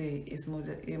 Let's see, it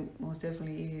most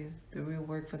definitely is the real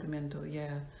work for the mental.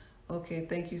 Yeah. Okay,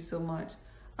 thank you so much.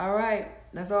 All right,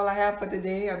 that's all I have for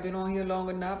today. I've been on here long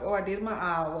enough. Oh, I did my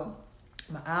hour.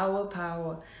 My hour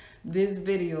power. This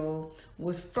video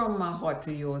was from my heart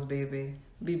to yours, baby.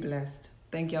 Be blessed.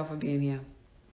 Thank y'all for being here.